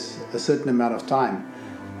only has a certain amount of time,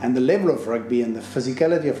 and the level of rugby and the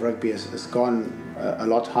physicality of rugby has gone a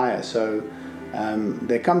lot higher. So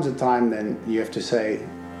there comes a time then you have to say,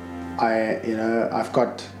 I've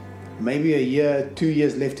got maybe a year, 2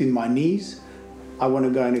 years left in my knees. I want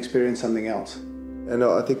to go and experience something else. And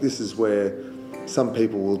I think this is where some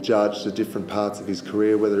people will judge the different parts of his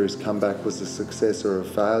career, whether his comeback was a success or a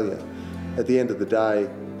failure. At the end of the day,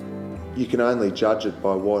 you can only judge it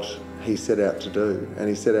by what he set out to do. And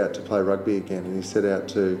he set out to play rugby again, and he set out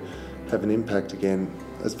to have an impact again.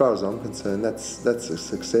 As far as I'm concerned, that's a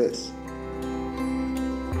success.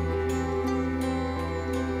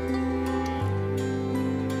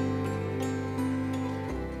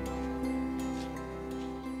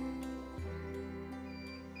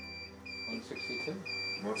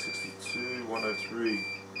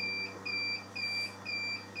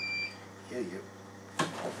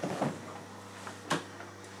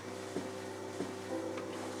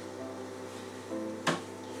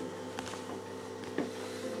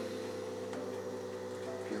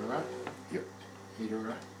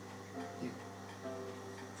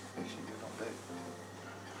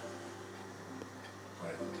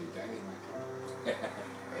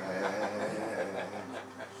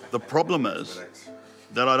 The problem is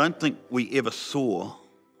that I don't think we ever saw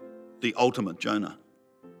the ultimate Jonah.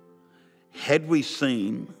 Had we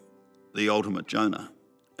seen the ultimate Jonah,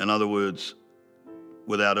 in other words,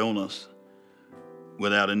 without illness,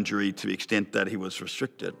 without injury to the extent that he was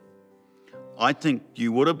restricted, I think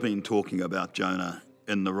you would have been talking about Jonah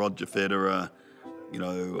in the Roger Federer,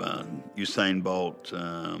 Usain Bolt,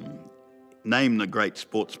 name the great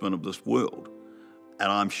sportsmen of this world.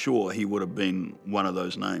 And I'm sure he would have been one of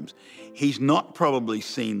those names. He's not probably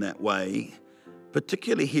seen that way,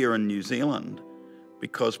 particularly here in New Zealand,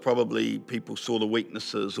 because probably people saw the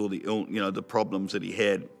weaknesses or the problems that he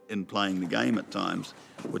had in playing the game at times,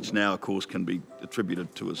 which now, of course, can be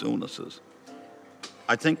attributed to his illnesses.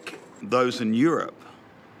 I think those in Europe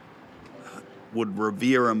would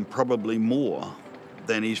revere him probably more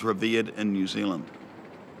than he's revered in New Zealand.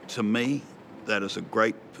 to me, that is a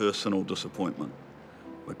great personal disappointment,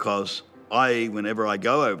 because whenever I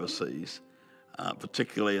go overseas,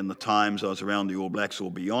 particularly in the times I was around the All Blacks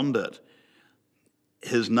or beyond it,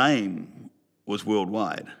 his name was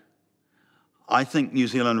worldwide. I think New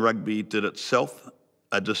Zealand rugby did itself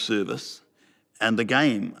a disservice and the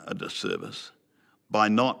game a disservice by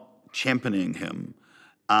not championing him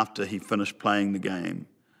after he finished playing the game.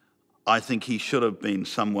 I think he should have been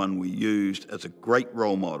someone we used as a great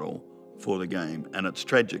role model for the game, and it's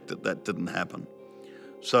tragic that that didn't happen.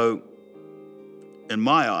 So, in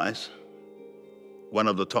my eyes, one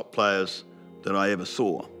of the top players that I ever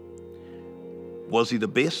saw. Was he the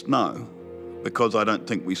best? No, because I don't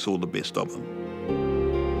think we saw the best of him.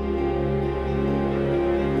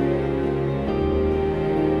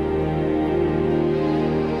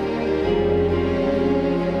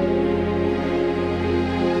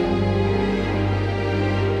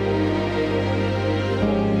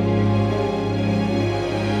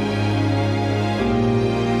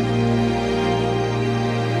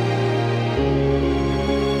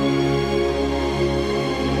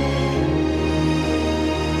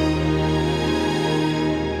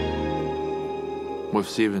 With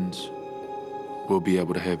sevens, we'll be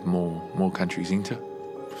able to have more countries enter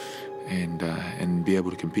and be able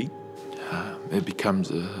to compete. It becomes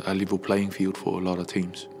a level playing field for a lot of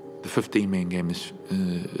teams. The 15-man game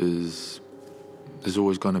is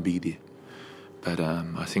always going to be there, but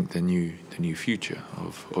I think the new future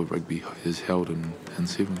of rugby is held in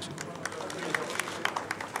sevens.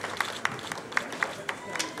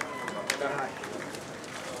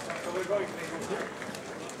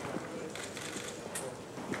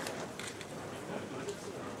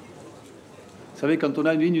 Vous savez, quand on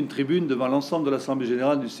a une ligne, une tribune devant l'ensemble de l'Assemblée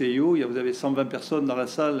Générale du CIO, vous avez 120 personnes dans la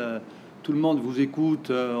salle, tout le monde vous écoute,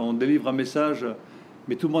 on délivre un message,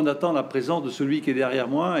 mais tout le monde attend la présence de celui qui est derrière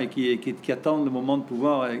moi et qui attend le moment de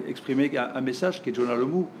pouvoir exprimer un message, qui est Jonah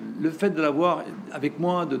Lomu. Le fait de l'avoir avec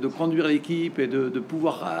moi, de conduire l'équipe et de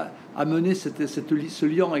pouvoir amener ce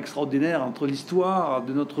lien extraordinaire entre l'histoire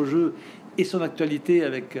de notre jeu et son actualité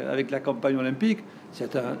avec la campagne olympique,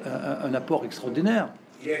 c'est un apport extraordinaire.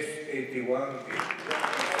 Yes, 81.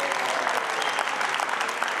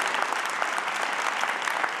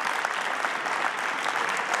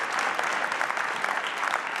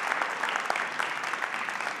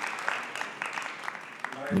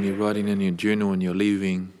 When you're writing in your journal and you're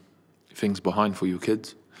leaving things behind for your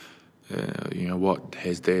kids, you know, what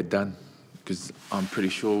has Dad done? Because I'm pretty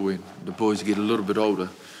sure when the boys get a little bit older,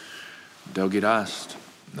 they'll get asked,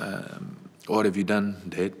 what have you done,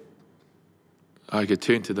 Dad? I could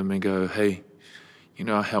turn to them and go, hey, you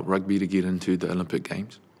know, I helped rugby to get into the Olympic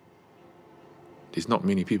Games. There's not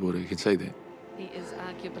many people that can say that. He is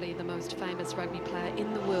arguably the most famous rugby player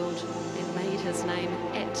in the world and made his name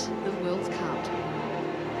at the World Cup.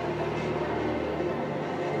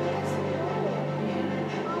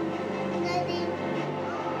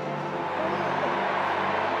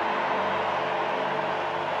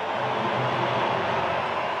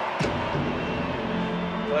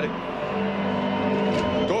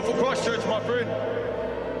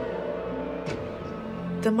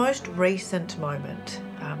 The most recent moment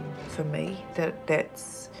for me that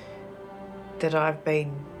I've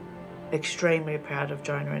been extremely proud of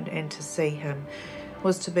Jonah and to see him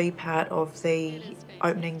was to be part of the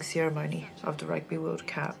opening ceremony of the Rugby World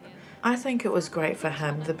Cup. I think it was great for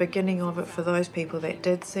him, the beginning of it, for those people that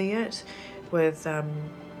did see it, with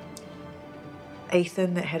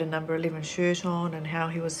Ethan that had a number 11 shirt on and how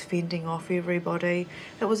he was fending off everybody.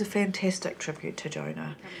 It was a fantastic tribute to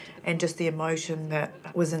Jonah, and just the emotion that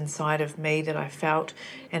was inside of me that I felt,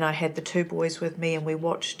 and I had the two boys with me and we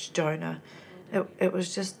watched Jonah. It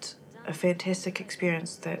was just a fantastic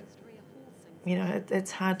experience that, you know,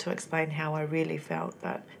 it's hard to explain how I really felt,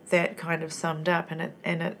 but that kind of summed up, and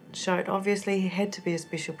it showed obviously he had to be a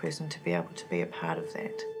special person to be able to be a part of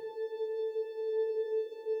that.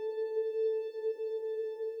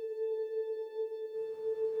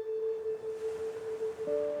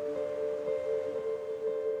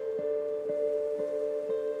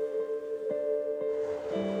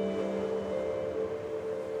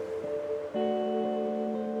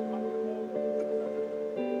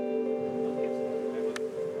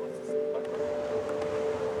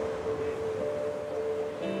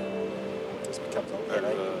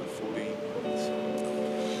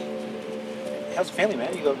 How's the family,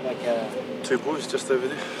 man? You got like two boys just over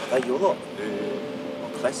there. Are they your lot? Yeah.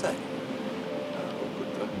 What class are they?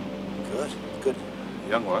 Good, good.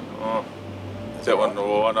 Young one. Oh, that one, the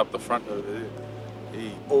one up the front over there.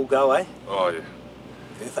 He all go, eh? Oh yeah.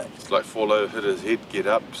 Perfect. It's like fall over, hit his head, get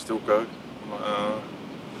up, still go.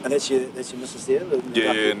 And that's your missus there?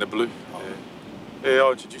 Yeah, in the blue. Yeah,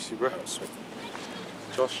 I'll introduce you, bro. Oh, sweet.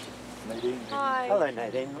 Josh. Nadine. Hi. Hello,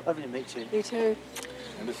 Nadine. Lovely to meet you. You too.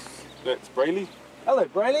 And that's Brayley. Hello,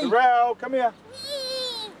 Brayley. Darrell, come here.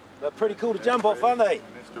 They're pretty cool to jump off, aren't they? And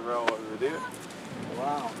that's Darrell over there.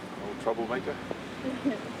 Wow. Old troublemaker.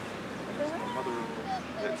 That's my mother-in-law.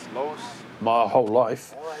 That's Lois. My whole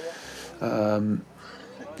life,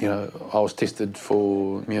 you know, I was tested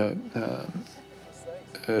for, you know,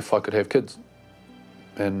 if I could have kids.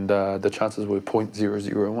 And the chances were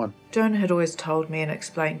 0.001. Jonah had always told me and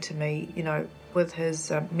explained to me, you know, with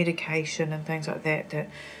his medication and things like that, that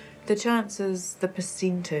the chances, the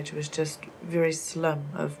percentage was just very slim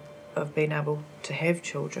of being able to have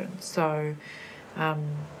children. So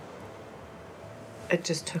it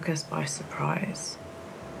just took us by surprise.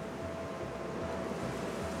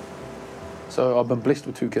 So I've been blessed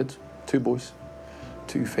with 2 kids, 2 boys,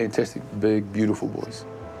 2 fantastic, big, beautiful boys.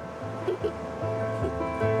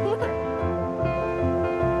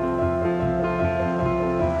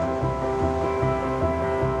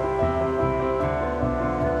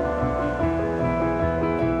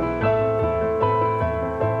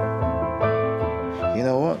 You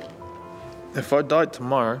know what? If I died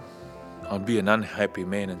tomorrow, I'd be an unhappy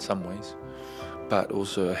man in some ways, but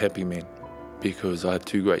also a happy man because I have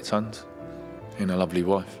 2 great sons and a lovely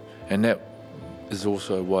wife. And that is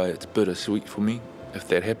also why it's bittersweet for me if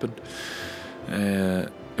that happened. It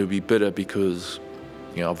would be bitter because,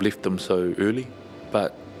 you know, I've left them so early,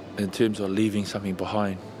 but in terms of leaving something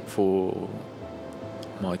behind for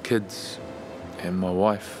my kids and my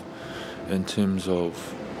wife, in terms of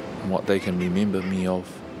what they can remember me of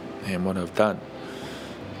and what I've done,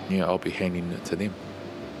 you know, I'll be handing it to them.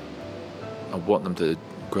 I want them to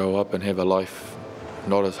grow up and have a life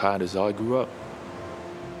not as hard as I grew up,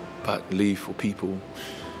 but leave for people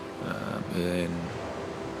and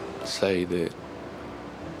say that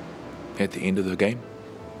at the end of the game,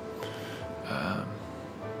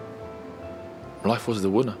 life was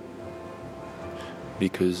the winner,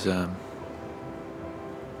 because your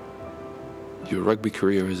rugby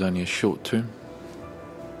career is only a short term,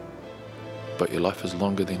 but your life is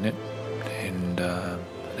longer than that, and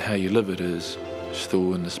how you live it is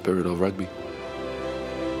still in the spirit of rugby.